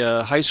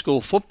a high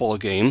school football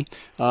game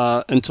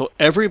until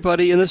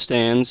everybody in the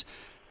stands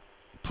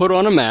put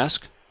on a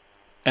mask,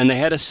 and they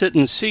had to sit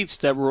in seats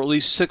that were at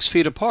least 6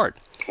 feet apart.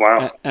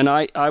 Wow! And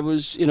I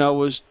was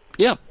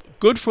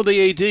good for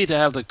the AD to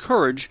have the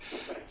courage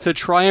to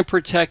try and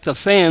protect the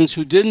fans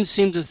who didn't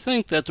seem to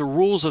think that the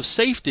rules of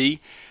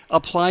safety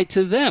applied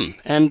to them.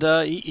 And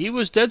he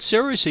was dead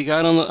serious. He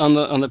got on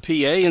the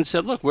PA and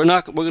said, "Look, we're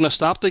going to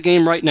stop the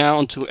game right now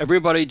until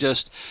everybody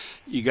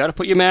you got to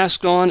put your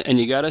mask on and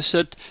you got to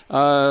sit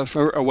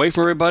away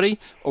from everybody,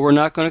 or we're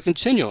not going to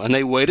continue." And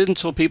they waited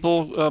until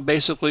people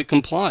basically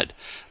complied.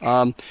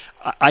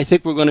 I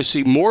think we're going to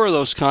see more of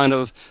those kind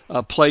of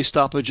play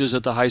stoppages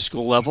at the high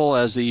school level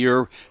as the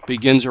year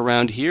begins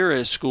around here,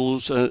 as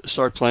schools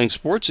start playing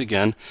sports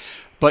again.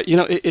 But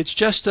it's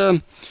just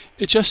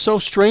so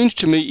strange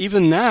to me,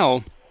 even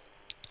now,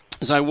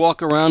 as I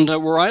walk around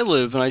where I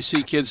live and I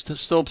see kids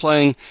still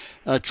playing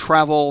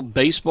travel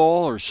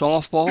baseball or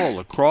softball or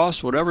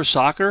lacrosse, whatever,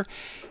 soccer,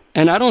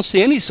 and I don't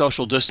see any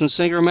social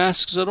distancing or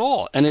masks at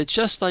all. And it's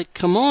just like,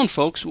 come on,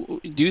 folks.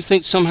 Do you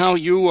think somehow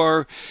you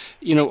are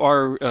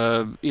not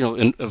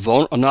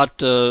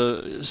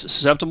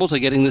susceptible to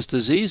getting this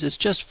disease? It's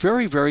just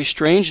very, very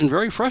strange and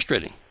very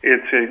frustrating.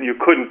 You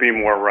couldn't be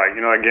more right.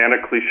 Again, a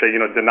cliche.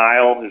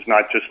 Denial is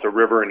not just a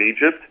river in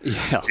Egypt.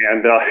 Yeah.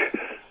 And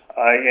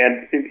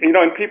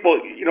people,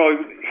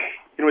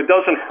 it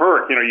doesn't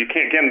hurt. You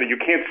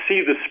can't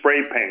see the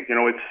spray paint.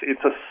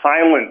 It's a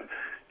silent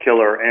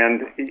killer.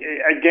 And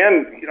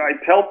again, I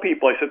tell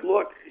people, I said,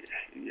 look,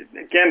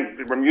 again,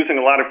 I'm using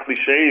a lot of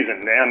cliches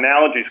and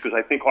analogies because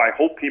I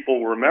hope people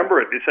will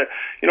remember it. They said,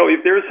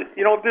 if there's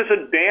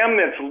a dam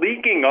that's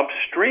leaking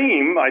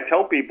upstream, I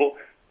tell people,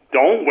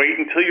 don't wait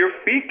until your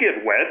feet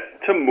get wet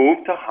to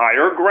move to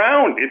higher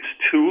ground. It's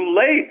too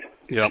late.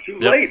 Yep. It's too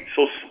late.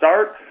 So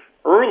start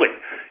early.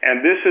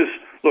 And this is,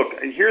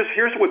 look,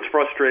 here's what's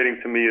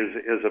frustrating to me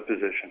as a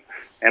physician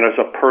and as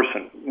a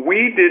person.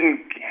 We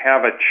didn't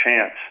have a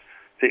chance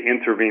to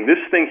intervene. This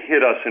thing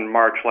hit us in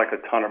March like a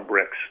ton of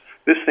bricks.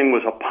 This thing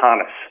was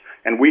upon us,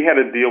 and we had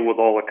to deal with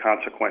all the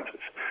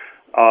consequences.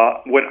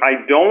 What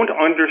I don't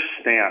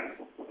understand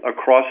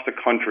across the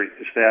country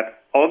is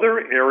that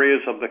other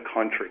areas of the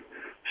country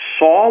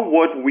saw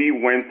what we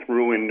went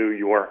through in New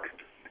York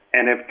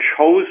and have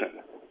chosen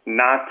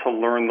not to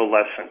learn the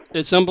lesson.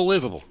 It's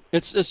unbelievable.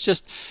 It's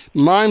just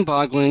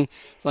mind-boggling.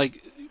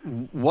 Like,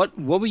 what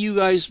were you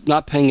guys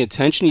not paying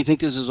attention? You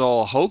think this is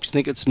all a hoax? You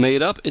think it's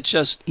made up? It's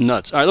just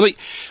nuts. All right,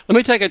 let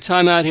me take a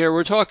time out here.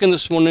 We're talking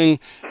this morning,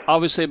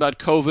 obviously, about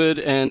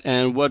COVID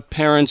and what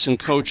parents and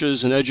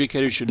coaches and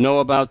educators should know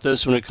about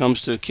this when it comes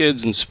to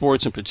kids and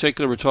sports in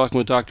particular. We're talking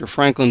with Dr.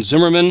 Franklin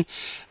Zimmerman,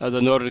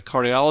 the noted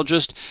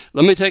cardiologist.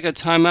 Let me take a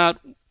time out.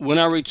 When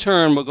I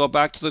return, we'll go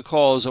back to the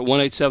calls at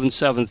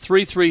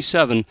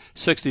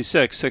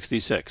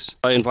 1-877-337-6666.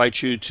 I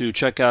invite you to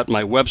check out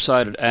my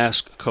website at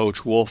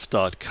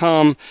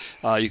AskCoachWolf.com.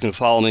 You can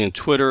follow me on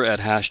Twitter at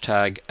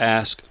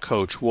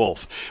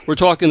 #AskCoachWolf. We're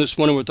talking this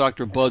morning with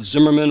Dr. Bud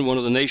Zimmerman, one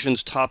of the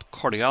nation's top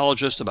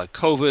cardiologists, about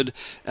COVID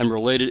and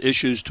related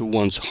issues to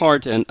one's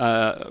heart. And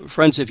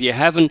friends, if you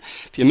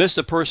missed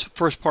the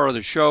first part of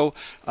the show,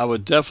 I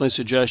would definitely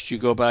suggest you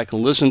go back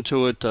and listen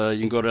to it. You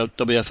can go to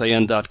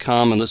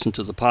WFAN.com and listen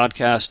to the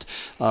podcast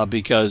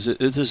because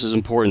this is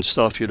important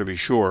stuff here, to be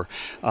sure.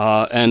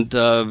 And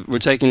we're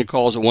taking your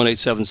calls at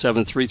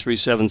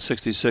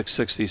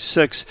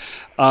 1-877-337-6666.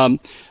 I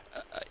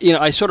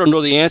sort of know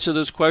the answer to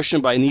this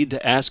question, but I need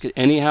to ask it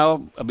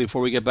anyhow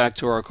before we get back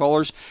to our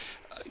callers.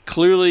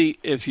 Clearly,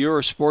 if you're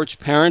a sports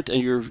parent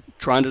and you're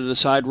trying to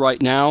decide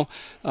right now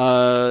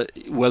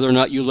whether or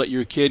not you let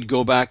your kid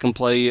go back and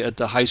play at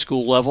the high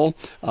school level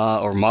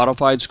or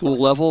modified school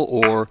level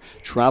or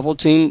travel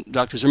team,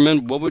 Dr.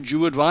 Zimmerman, what would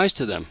you advise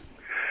to them?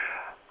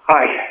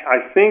 I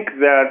think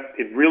that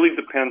it really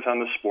depends on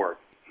the sport.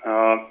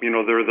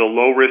 There are the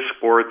low-risk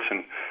sports,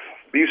 and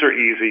these are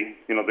easy.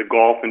 The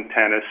golf and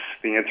tennis,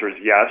 the answer is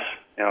yes.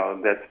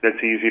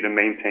 That's easy to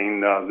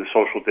maintain the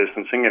social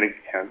distancing, and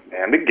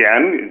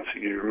again,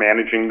 you're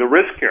managing the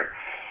risk here.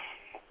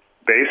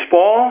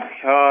 Baseball,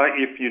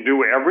 if you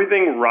do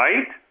everything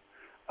right,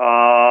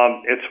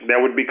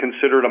 that would be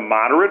considered a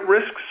moderate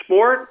risk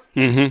sport.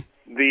 Mm-hmm.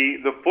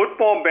 The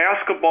football,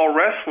 basketball,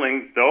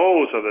 wrestling,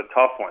 those are the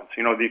tough ones.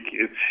 And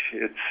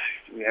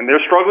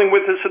they're struggling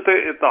with this at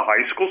the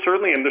high school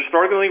certainly, and they're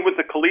struggling with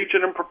the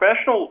collegiate and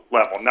professional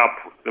level. Now,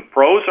 the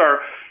pros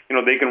are,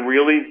 they can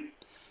really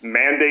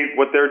mandate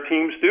what their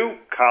teams do.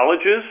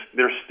 Colleges,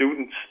 their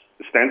students,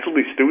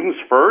 ostensibly students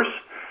first,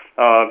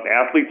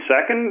 athletes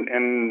second,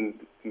 and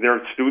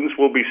their students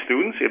will be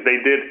students. If they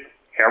did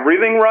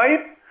everything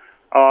right,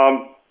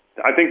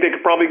 I think they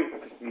could probably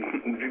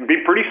be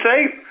pretty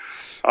safe.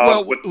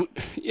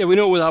 We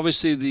know with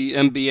obviously the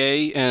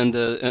NBA and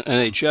the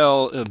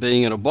NHL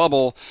being in a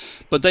bubble,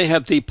 but they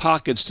have deep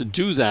pockets to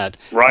do that.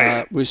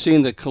 Right. We're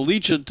seeing the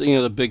collegiate,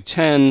 the Big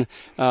Ten,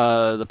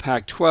 the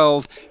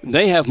Pac-12.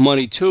 They have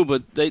money too,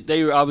 but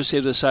they obviously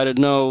have decided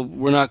no,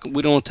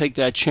 we don't take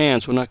that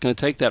chance. We're not going to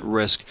take that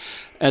risk.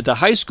 At the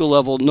high school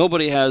level,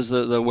 nobody has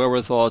the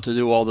wherewithal to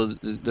do all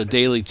the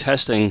daily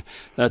testing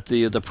that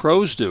the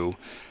pros do.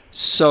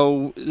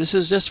 So this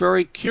is just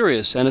very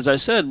curious. And as I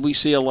said, we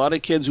see a lot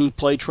of kids who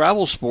play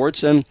travel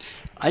sports, and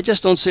I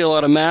just don't see a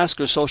lot of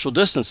mask or social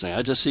distancing.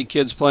 I just see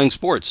kids playing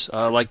sports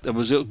like it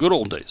was the good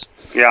old days.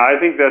 Yeah, I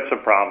think that's a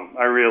problem.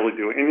 I really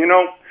do. And,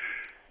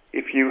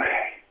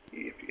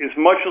 as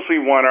much as we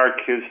want our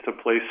kids to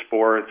play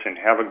sports and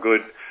have a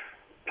good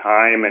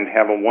time and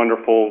have a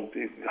wonderful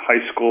high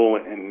school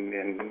and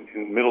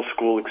middle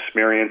school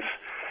experience,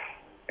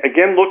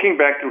 again, looking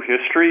back through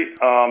history,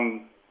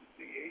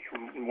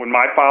 when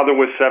my father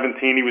was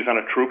 17, he was on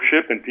a troop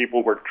ship, and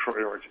people were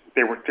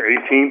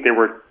 18. They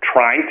were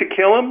trying to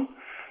kill him.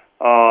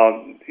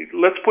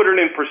 Let's put it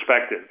in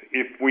perspective.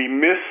 If we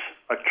miss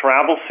a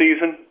travel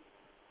season,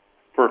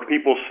 for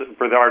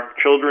our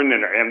children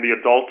and the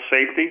adult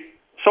safety,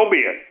 so be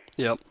it.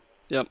 Yep.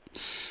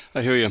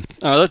 I hear you.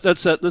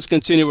 Let's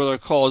continue with our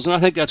calls, and I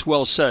think that's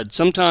well said.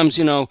 Sometimes,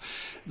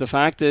 the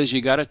fact is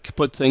you got to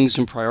put things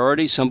in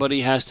priority.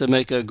 Somebody has to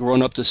make a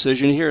grown-up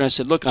decision here. And I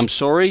said, look, I'm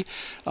sorry,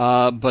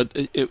 but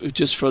it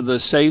just for the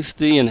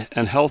safety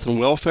and health and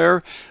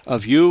welfare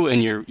of you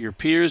and your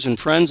peers and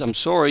friends, I'm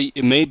sorry.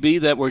 It may be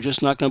that we're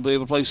just not going to be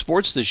able to play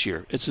sports this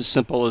year. It's as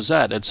simple as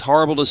that. It's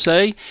horrible to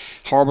say,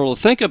 horrible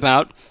to think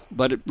about,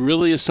 but it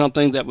really is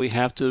something that we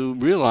have to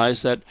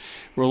realize that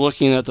we're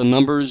looking at the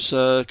numbers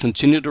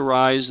continue to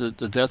rise, the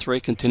death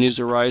rate continues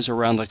to rise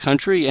around the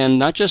country, and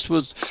not just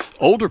with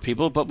older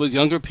people, but with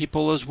younger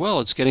people as well.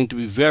 It's getting to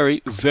be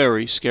very,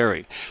 very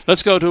scary.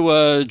 Let's go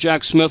to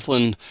Jack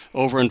Smithlin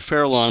over in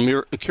Fairlawn.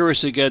 We're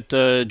curious to get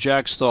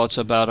Jack's thoughts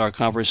about our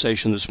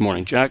conversation this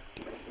morning. Jack?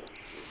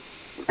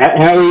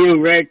 How are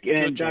you, Rick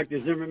and Dr.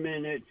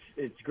 Zimmerman?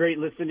 It's great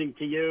listening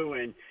to you,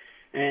 and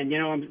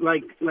I'm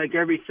like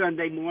every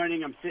Sunday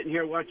morning, I'm sitting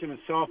here watching a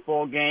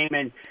softball game,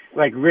 and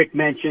like Rick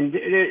mentioned,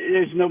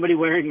 there's nobody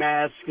wearing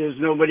masks, there's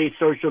nobody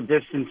social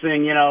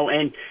distancing,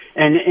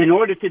 and in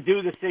order to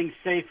do the things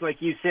safe,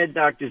 like you said,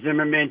 Dr.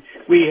 Zimmerman,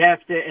 we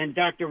have to, and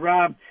Dr.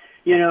 Rob,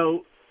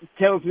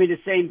 tells me the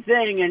same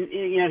thing, and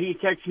he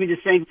texts me the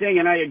same thing,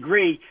 and I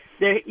agree.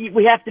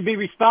 We have to be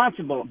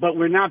responsible, but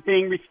we're not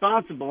being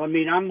responsible. I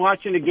mean, I'm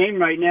watching a game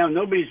right now.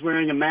 Nobody's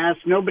wearing a mask.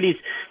 Nobody's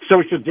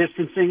social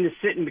distancing.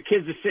 The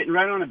kids are sitting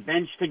right on a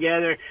bench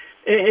together.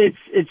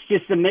 It's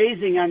just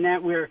amazing on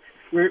that we're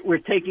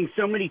taking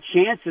so many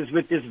chances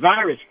with this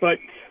virus. But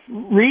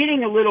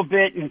reading a little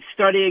bit and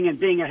studying and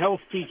being a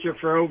health teacher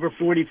for over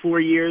 44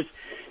 years,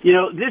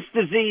 this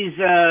disease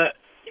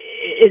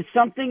is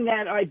something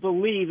that I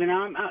believe, and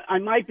I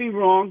might be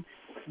wrong,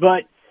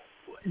 but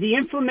the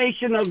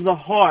inflammation of the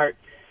heart,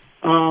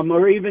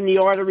 or even the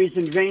arteries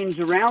and veins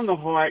around the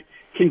heart,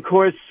 can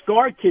cause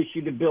scar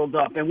tissue to build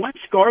up. And once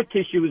scar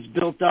tissue is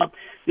built up,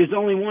 there's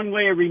only one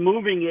way of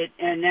removing it,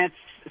 and that's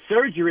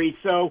surgery.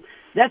 So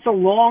that's a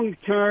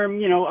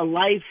long-term, a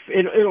life.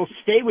 It'll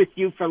stay with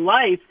you for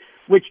life,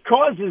 which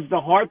causes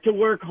the heart to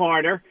work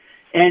harder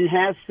and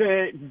has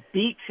to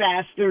beat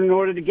faster in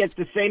order to get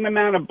the same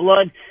amount of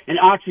blood and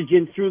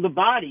oxygen through the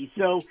body.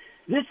 So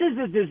this is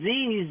a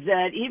disease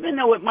that, even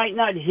though it might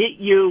not hit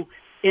you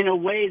in a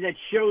way that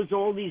shows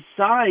all these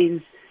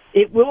signs,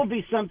 it will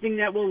be something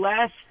that will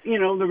last,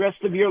 the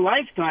rest of your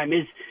lifetime.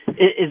 Is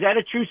that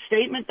a true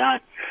statement,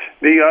 Doc?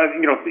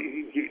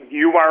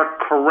 You are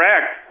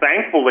correct.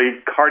 Thankfully,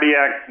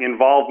 cardiac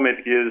involvement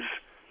is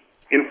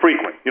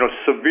infrequent,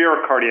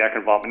 severe cardiac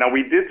involvement. Now,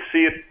 we did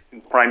see it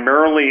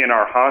primarily in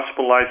our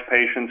hospitalized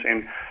patients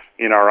and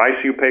in our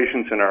ICU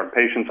patients and our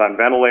patients on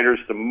ventilators.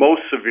 The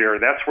most severe,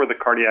 that's where the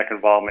cardiac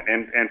involvement,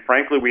 and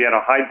frankly, we had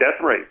a high death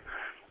rate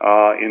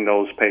in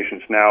those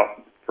patients. Now,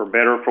 for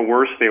better or for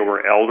worse, they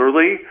were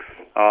elderly.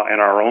 In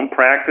our own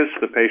practice,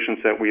 the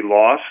patients that we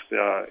lost,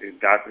 it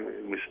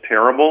was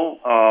terrible,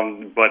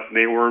 but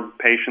they were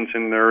patients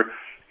in their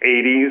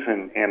 80s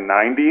and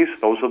 90s.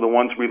 Those are the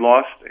ones we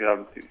lost.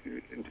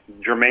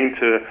 Germane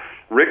to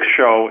Rick's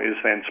show is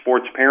in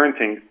sports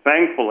parenting,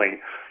 thankfully,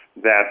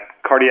 that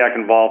cardiac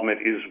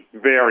involvement is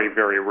very,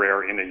 very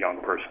rare in a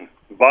young person.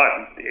 But,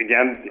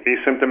 again,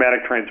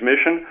 asymptomatic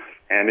transmission,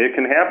 and it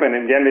can happen.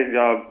 And again,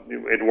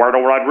 Eduardo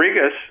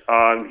Rodriguez,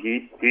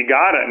 he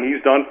got it, and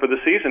he's done for the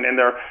season. And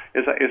there,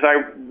 as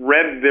I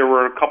read, there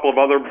were a couple of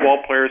other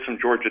ball players, some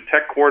Georgia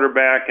Tech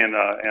quarterback, and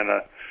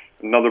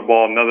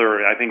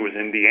another, I think it was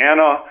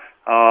Indiana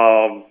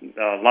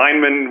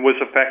lineman was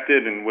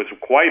affected and was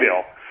quite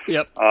ill.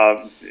 Yep.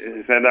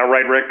 Is that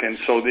right, Rick? And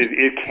so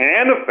it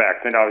can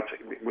affect.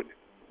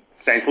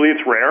 Thankfully,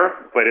 it's rare,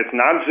 but it's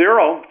not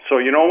zero. So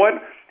you know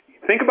what?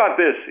 Think about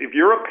this. If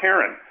you're a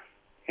parent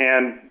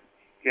and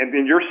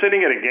you're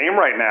sitting at a game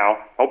right now,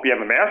 hope you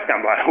have a mask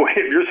on, by the way,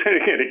 if you're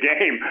sitting at a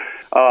game,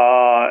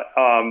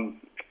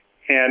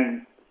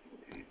 and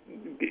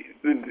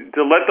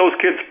to let those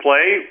kids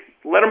play,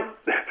 let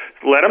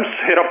them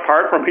sit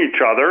apart from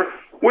each other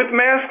with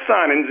masks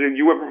on.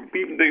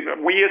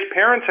 And we as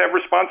parents have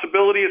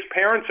responsibility as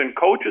parents and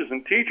coaches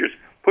and teachers.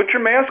 Put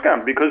your mask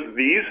on, because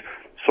these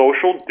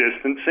social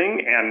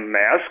distancing and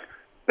masks,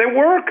 they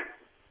work.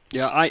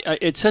 Yeah,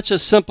 it's such a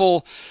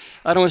simple,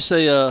 I don't want to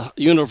say a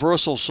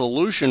universal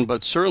solution,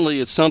 but certainly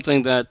it's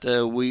something that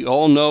we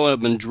all know and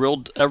have been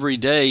drilled every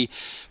day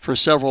for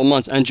several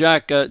months. And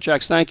Jack,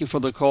 thank you for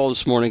the call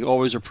this morning.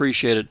 Always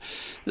appreciate it.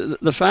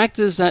 The fact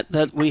is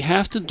that we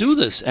have to do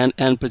this,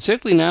 and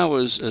particularly now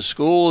as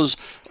school is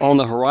on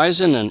the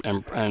horizon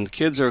and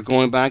kids are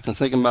going back and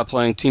thinking about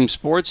playing team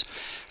sports.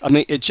 I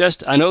mean,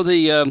 I know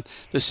the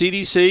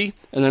CDC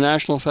and the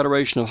National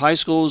Federation of High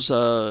Schools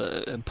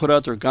put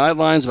out their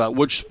guidelines about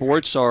which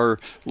sports are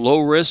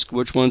low risk,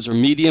 which ones are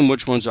medium,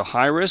 which ones are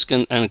high risk,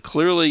 and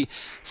clearly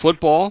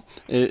football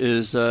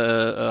is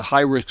a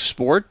high risk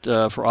sport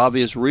for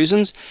obvious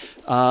reasons.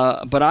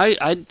 But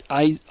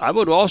I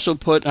would also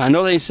put, I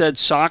know they said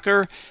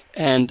soccer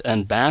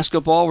and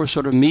basketball were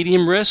sort of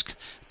medium risk.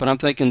 But I'm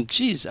thinking,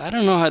 geez, I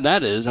don't know how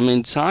that is. I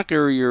mean,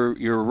 soccer,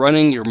 you're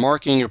running, you're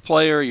marking your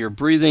player, you're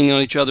breathing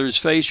on each other's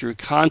face, you're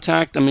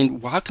contact. I mean,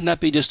 how can that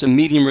be just a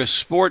medium risk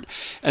sport?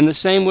 And the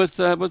same with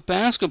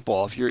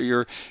basketball. If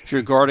you're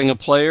guarding a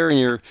player and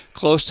you're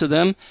close to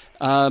them,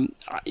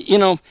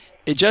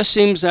 it just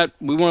seems that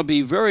we want to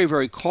be very,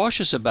 very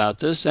cautious about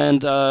this.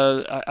 And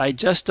I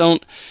just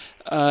don't.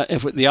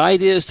 If the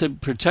idea is to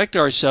protect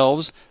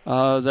ourselves,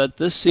 that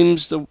this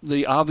seems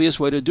the obvious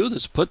way to do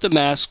this. Put the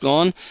mask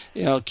on,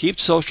 keep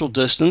social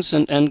distance,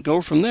 and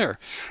go from there.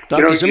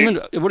 Dr.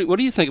 Zimmerman, what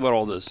do you think about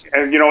all this?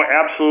 And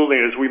absolutely.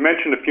 As we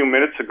mentioned a few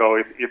minutes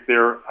ago,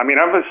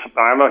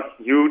 I'm a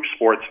huge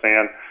sports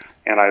fan,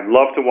 and I'd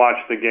love to watch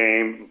the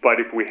game. But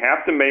if we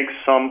have to make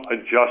some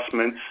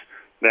adjustments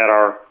that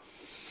are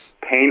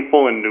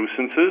painful and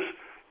nuisances,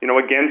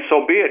 again,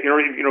 so be it.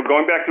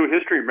 Going back through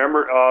history,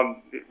 remember,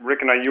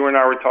 Rick and you and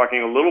I were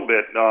talking a little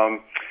bit. The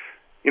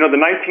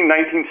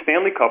 1919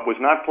 Stanley Cup was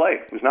not played;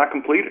 it was not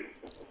completed.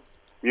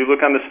 You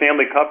look on the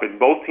Stanley Cup, and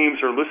both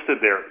teams are listed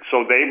there.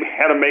 So they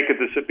had to make a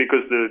decision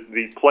because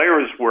the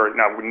players were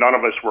none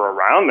of us were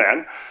around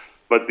then,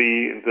 but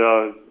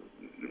the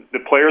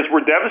players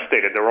were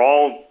devastated. They were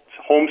all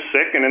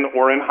homesick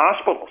or in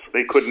hospitals.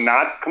 They could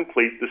not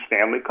complete the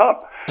Stanley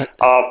Cup.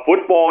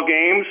 Football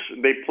games,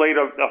 they played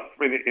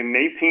in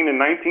 18 and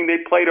 19. They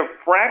played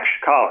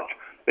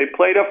They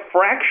played a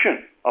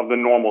fraction of the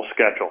normal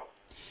schedule.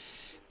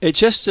 It's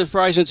just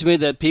surprising to me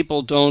that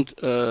people don't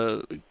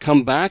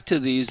come back to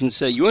these and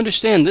say, you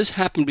understand, this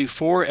happened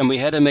before and we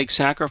had to make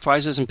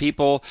sacrifices, and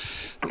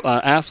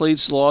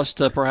athletes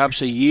lost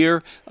perhaps a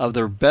year of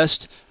their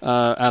best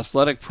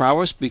athletic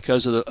prowess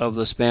because of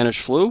the Spanish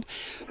flu.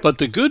 But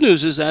the good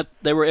news is that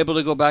they were able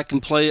to go back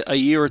and play a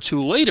year or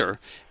two later,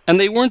 and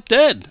they weren't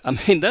dead. I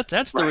mean,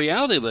 that's the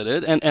reality of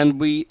it. And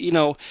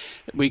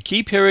we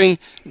keep hearing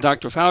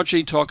Dr.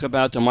 Fauci talk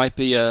about there might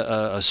be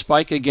a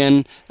spike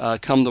again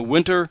come the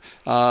winter,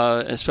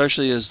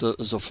 especially as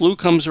the flu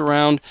comes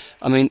around.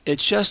 I mean,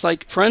 it's just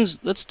like, friends,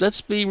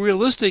 let's be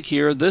realistic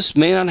here. This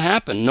may not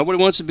happen.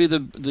 Nobody wants to be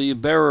the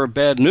bearer of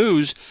bad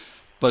news,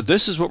 but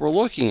this is what we're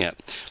looking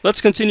at.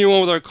 Let's continue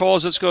on with our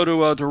calls. Let's go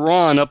to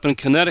Ron up in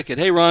Connecticut.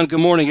 Hey, Ron, good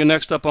morning. You're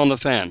next up on the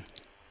Fan.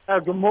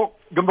 Good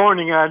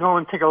morning. I don't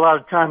want to take a lot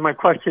of time. My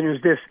question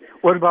is this.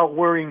 What about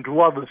wearing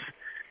gloves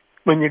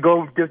when you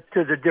go to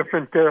the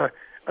different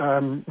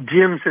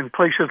gyms and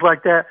places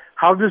like that?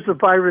 How does the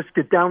virus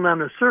get down on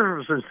the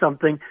surface or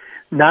something,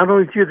 not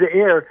only through the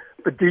air,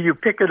 but do you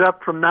pick it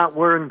up from not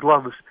wearing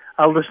gloves?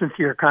 I'll listen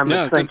to your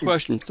comments. Yeah, good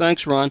question.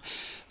 Thanks, Ron.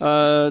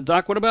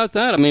 Doc, what about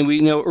that? I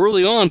mean,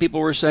 early on people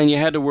were saying you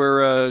had to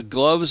wear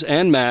gloves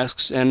and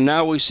masks, and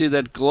now we see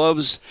that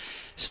gloves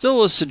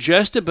still is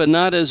suggested, but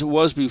not as it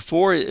was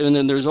before. And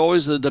then there's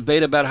always the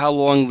debate about how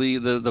long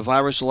the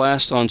virus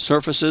lasts on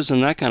surfaces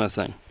and that kind of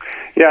thing.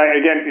 Yeah,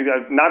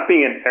 again, not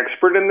being an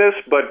expert in this,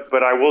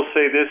 but I will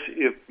say this: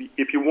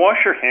 if you wash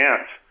your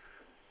hands,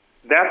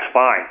 that's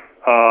fine.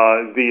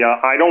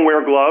 I don't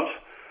wear gloves.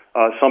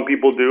 Some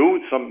people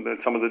do. Some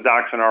of the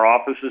docs in our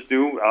offices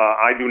do.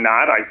 I do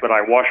not. But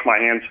I wash my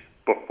hands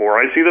before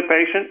I see the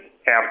patient,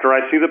 after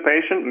I see the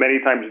patient, many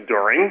times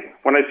during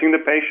when I see the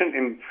patient.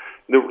 And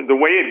the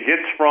way it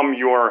gets from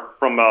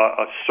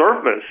a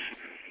surface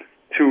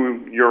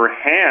to your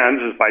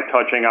hands is by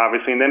touching,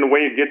 obviously, and then the way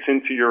it gets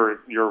into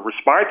your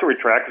respiratory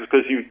tract is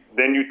because you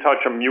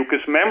touch a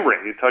mucous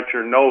membrane. You touch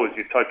your nose.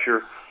 You touch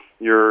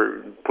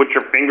put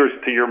your fingers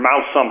to your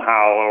mouth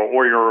somehow,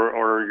 or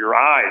your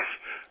eyes.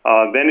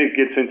 Then it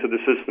gets into the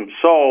system.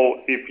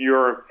 So if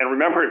you're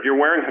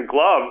wearing a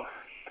glove,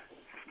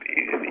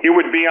 it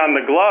would be on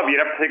the glove. You'd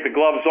have to take the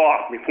gloves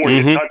off before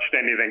you touched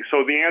anything.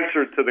 So the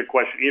answer to the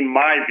question, in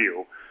my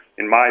view,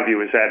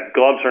 is that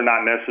gloves are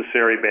not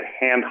necessary, but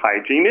hand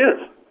hygiene is.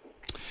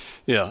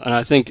 Yeah, and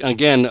I think,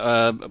 again,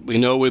 we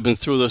know we've been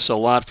through this a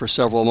lot for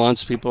several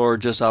months. People are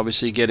just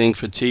obviously getting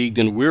fatigued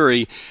and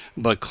weary,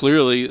 but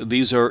clearly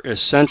these are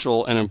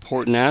essential and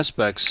important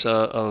aspects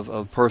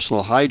of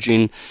personal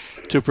hygiene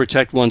to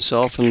protect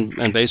oneself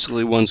and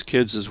basically one's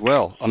kids as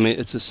well. I mean,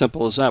 it's as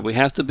simple as that. We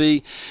have to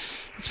be,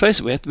 let's face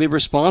it, we have to be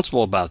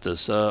responsible about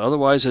this.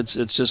 Otherwise, it's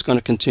just going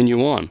to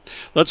continue on.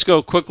 Let's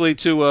go quickly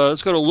to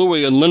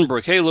Louis in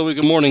Lynbrook. Hey, Louis,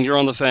 good morning. You're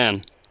on the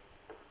Fan.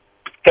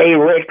 Hey,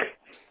 Rick.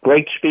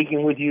 Great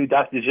speaking with you.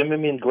 Dr.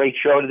 Zimmerman, great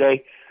show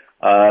today.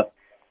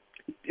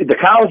 The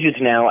colleges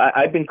now,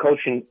 I've been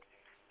coaching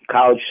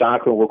college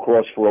soccer and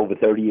lacrosse for over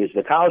 30 years.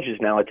 The colleges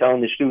now are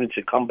telling the students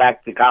to come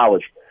back to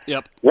college.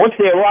 Yep. Once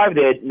they arrive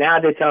there, now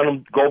they're telling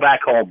them to go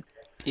back home.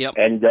 Yep.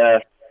 And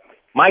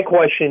my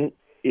question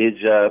is,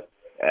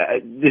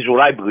 this is what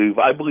I believe.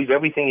 I believe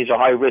everything is a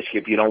high risk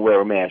if you don't wear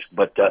a mask.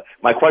 But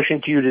my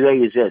question to you today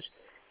is this.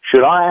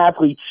 Should our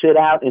athletes sit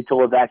out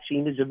until a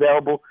vaccine is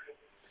available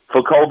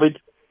for COVID?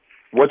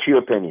 What's your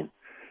opinion?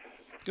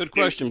 Good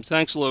question.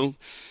 Thanks, Lou.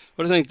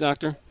 What do you think,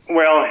 Doctor?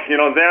 Well,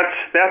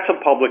 that's a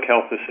public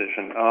health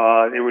decision.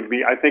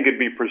 I think it'd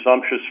be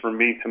presumptuous for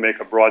me to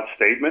make a broad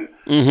statement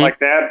like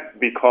that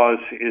because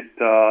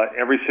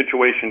every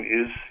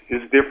situation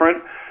is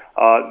different.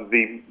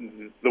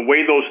 The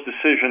way those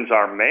decisions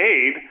are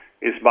made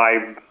is by,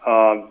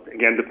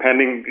 again,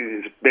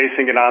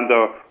 basing it on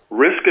the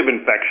risk of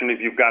infection. If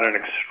you've got an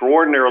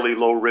extraordinarily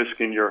low risk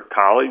in your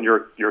college,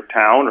 your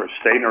town or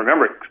state, and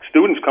remember,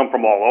 students come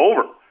from all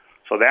over,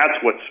 so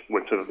that's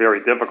what's a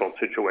very difficult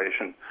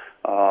situation.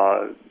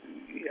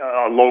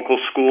 A local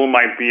school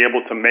might be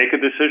able to make a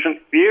decision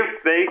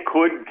if they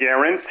could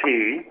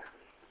guarantee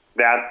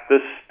that the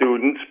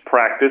students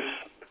practice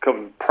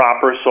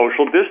proper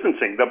social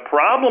distancing. The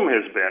problem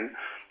has been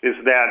is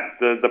that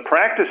the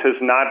practice has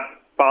not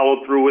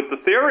followed through with the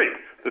theory.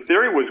 The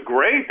theory was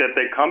great that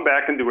they come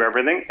back and do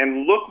everything,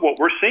 and look what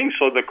we're seeing.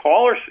 So the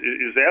caller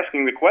is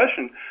asking the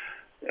question,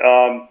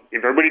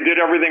 if everybody did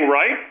everything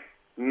right,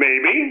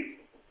 maybe,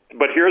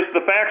 but here's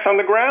the facts on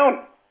the ground.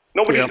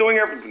 Nobody's doing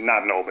everything,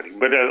 not nobody,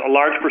 but a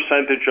large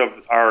percentage of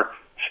our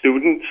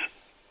students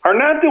are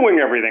not doing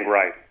everything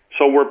right.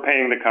 So we're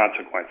paying the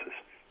consequences.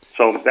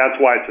 So that's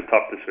why it's a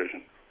tough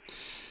decision.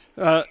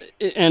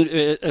 And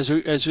as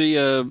we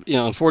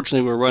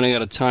unfortunately we're running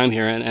out of time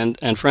here,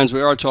 and friends,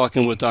 we are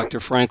talking with Dr.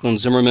 Franklin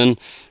Zimmerman,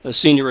 a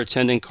senior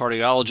attending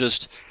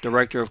cardiologist,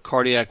 director of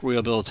cardiac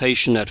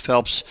rehabilitation at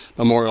Phelps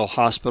Memorial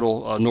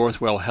Hospital,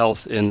 Northwell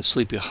Health in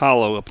Sleepy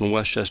Hollow up in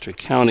Westchester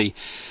County.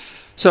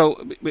 So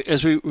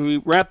as we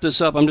wrap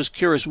this up, I'm just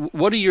curious,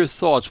 what are your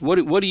thoughts? What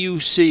do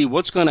you see?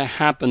 What's going to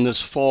happen this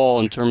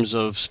fall in terms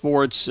of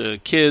sports,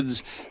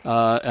 kids,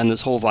 and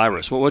this whole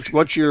virus?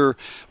 What's your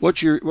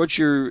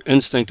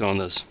instinct on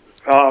this?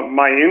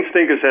 My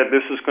instinct is that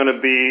this is going to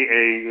be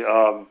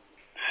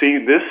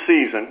this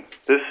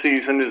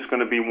season is going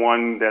to be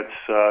one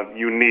that's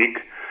unique,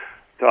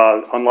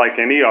 unlike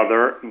any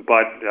other.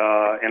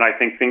 And I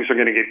think things are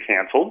going to get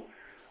canceled.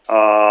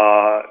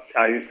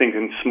 I think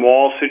in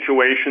small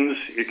situations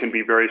it can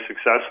be very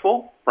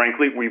successful.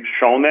 Frankly, we've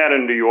shown that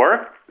in New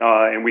York,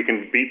 and we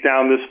can beat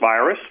down this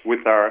virus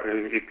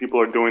if people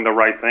are doing the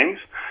right things.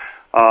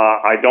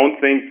 I don't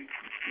think,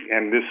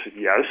 and this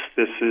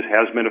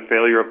has been a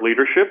failure of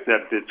leadership,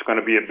 that it's going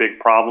to be a big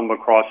problem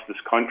across this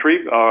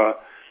country for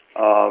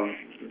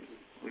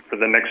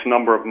the next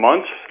number of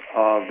months.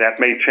 That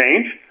may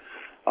change.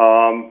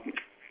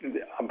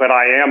 But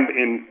I am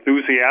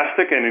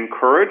enthusiastic and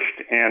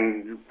encouraged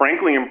and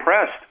frankly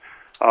impressed.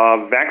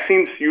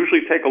 Vaccines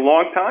usually take a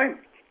long time,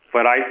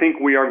 but I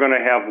think we are going to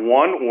have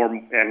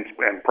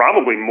and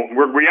probably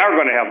more, we are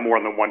going to have more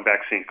than one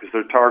vaccine because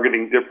they're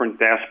targeting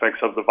different aspects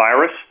of the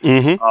virus.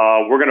 Mm-hmm.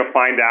 We're going to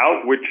find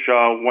out which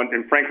one,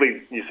 and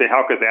frankly, you say,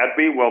 how could that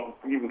be? Well,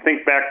 you can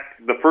think back,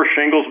 the first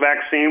shingles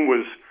vaccine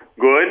was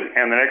good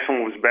and the next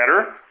one was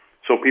better,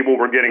 so people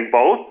were getting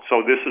both.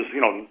 So this is,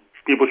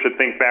 people should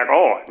think back,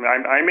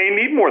 I may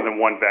need more than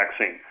one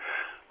vaccine.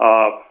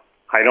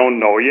 I don't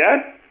know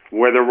yet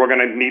whether we're going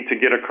to need to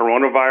get a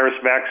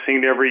coronavirus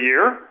vaccine every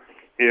year.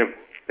 If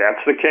that's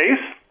the case,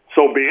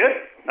 so be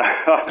it.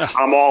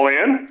 I'm all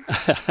in.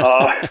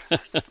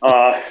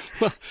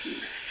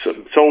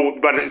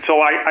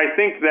 So I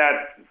think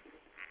that,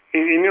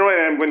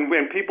 and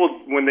when people,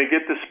 when they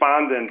get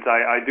despondent,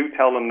 I do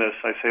tell them this.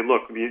 I say,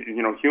 look,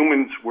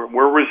 humans,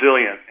 we're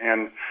resilient,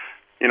 and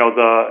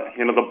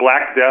the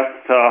Black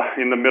Death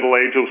in the Middle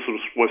Ages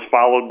was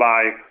followed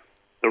by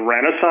the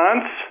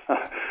Renaissance.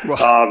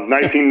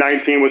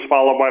 1919 was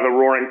followed by the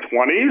Roaring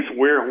 '20s.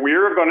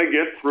 We're going to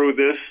get through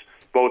this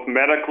both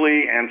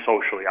medically and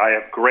socially. I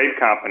have great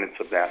confidence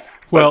of that.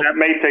 But that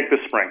may take the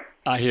spring.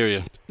 I hear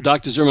you.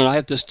 Dr. Zimmerman,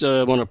 I just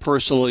want to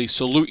personally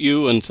salute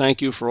you and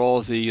thank you for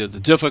all the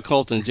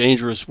difficult and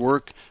dangerous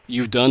work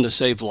you've done to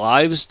save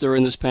lives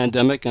during this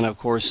pandemic. And, of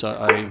course,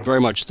 I very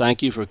much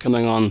thank you for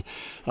coming on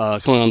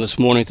this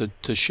morning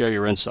to share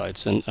your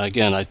insights. And,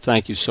 again, I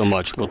thank you so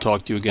much. We'll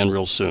talk to you again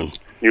real soon.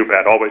 You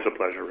bet. Always a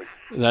pleasure, Rick.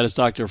 That is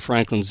Dr.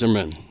 Franklin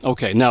Zimmerman.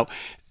 Okay, now,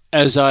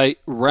 as I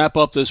wrap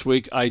up this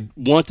week, I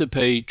want to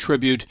pay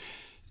tribute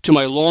to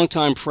my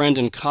longtime friend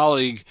and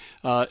colleague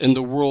in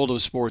the world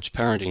of sports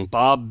parenting.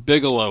 Bob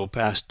Bigelow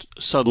passed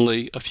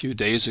suddenly a few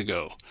days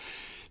ago.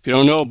 If you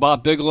don't know,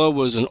 Bob Bigelow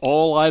was an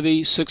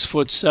all-Ivy,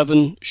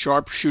 6'7",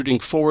 sharp-shooting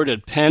forward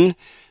at Penn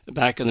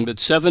back in the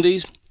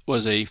mid-'70s,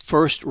 was a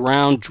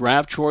first-round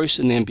draft choice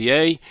in the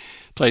NBA,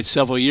 played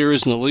several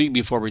years in the league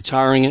before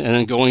retiring and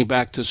then going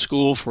back to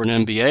school for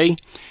an MBA.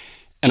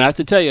 And I have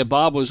to tell you,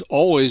 Bob was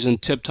always in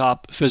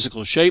tip-top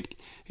physical shape.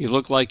 He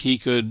looked like he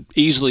could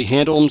easily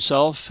handle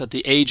himself at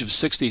the age of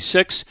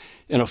 66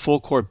 in a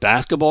full-court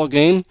basketball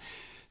game.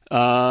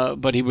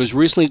 But he was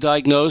recently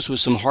diagnosed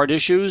with some heart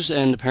issues,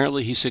 and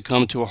apparently he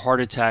succumbed to a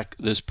heart attack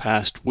this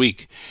past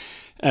week.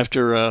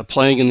 After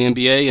playing in the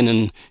NBA and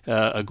in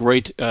a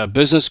great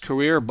business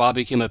career, Bob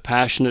became a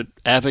passionate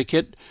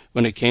advocate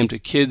when it came to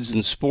kids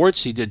and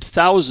sports. He did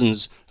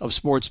thousands of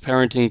sports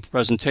parenting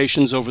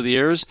presentations over the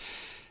years.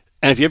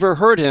 And if you ever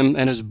heard him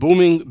and his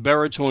booming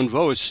baritone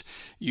voice,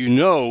 you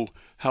know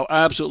how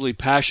absolutely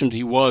passionate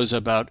he was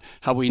about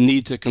how we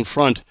need to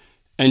confront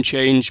and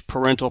change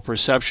parental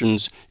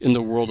perceptions in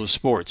the world of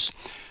sports.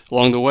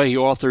 Along the way, he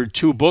authored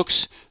 2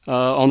 books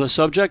on the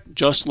subject,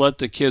 Just Let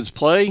the Kids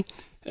Play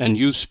and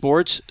Youth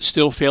Sports,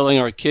 Still Failing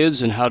Our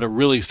Kids and How to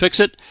Really Fix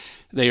It.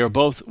 They are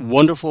both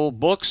wonderful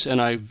books,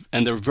 and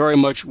they're very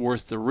much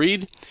worth the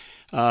read.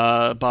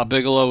 Bob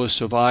Bigelow is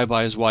survived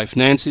by his wife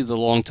Nancy, the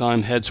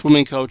longtime head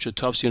swimming coach at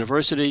Tufts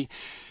University,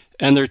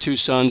 and their two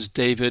sons,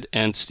 David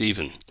and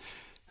Stephen.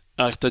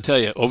 I have to tell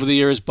you, over the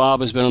years,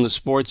 Bob has been on the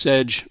Sports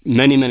Edge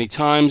many, many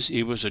times.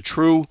 He was a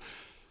true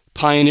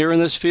pioneer in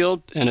this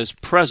field, and his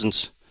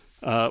presence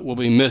will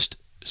be missed,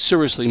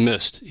 seriously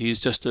missed.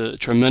 He's just a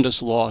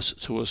tremendous loss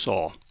to us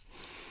all.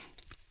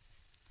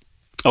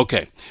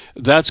 Okay,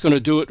 that's going to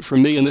do it for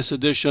me in this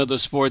edition of the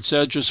Sports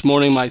Edge this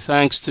morning. My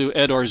thanks to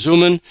Ed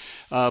Arzuman.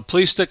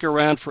 Please stick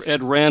around for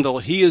Ed Randall.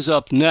 He is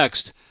up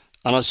next,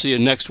 and I'll see you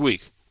next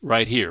week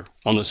right here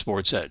on the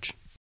Sports Edge.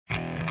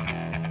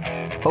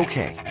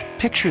 Okay,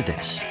 picture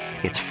this.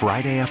 It's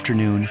Friday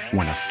afternoon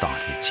when a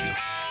thought hits you.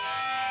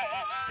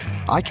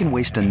 I can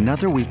waste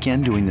another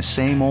weekend doing the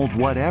same old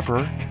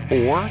whatever,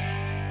 or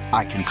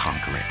I can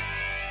conquer it.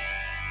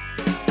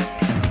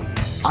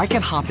 I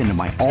can hop into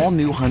my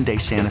all-new Hyundai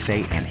Santa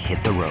Fe and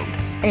hit the road.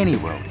 Any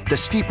road. The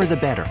steeper, the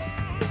better.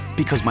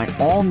 Because my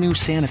all-new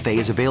Santa Fe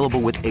is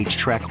available with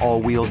H-Track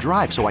all-wheel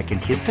drive, so I can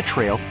hit the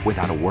trail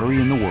without a worry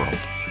in the world.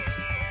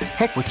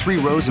 Heck, with 3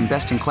 rows and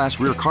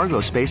best-in-class rear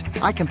cargo space,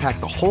 I can pack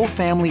the whole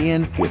family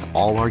in with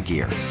all our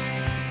gear.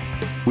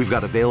 We've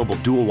got available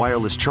dual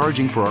wireless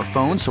charging for our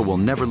phones, so we'll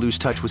never lose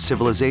touch with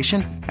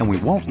civilization, and we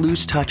won't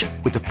lose touch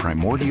with the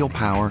primordial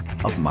power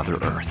of Mother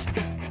Earth.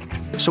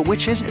 So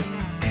which is it?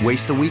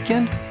 Waste the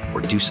weekend or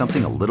do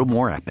something a little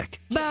more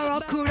epic?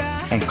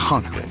 And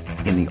conquer it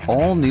in the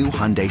all-new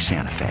Hyundai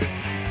Santa Fe.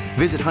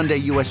 Visit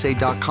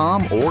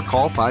HyundaiUSA.com or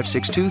call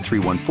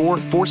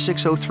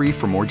 562-314-4603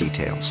 for more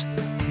details.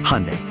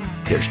 Hyundai,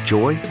 there's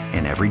joy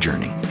in every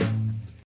journey.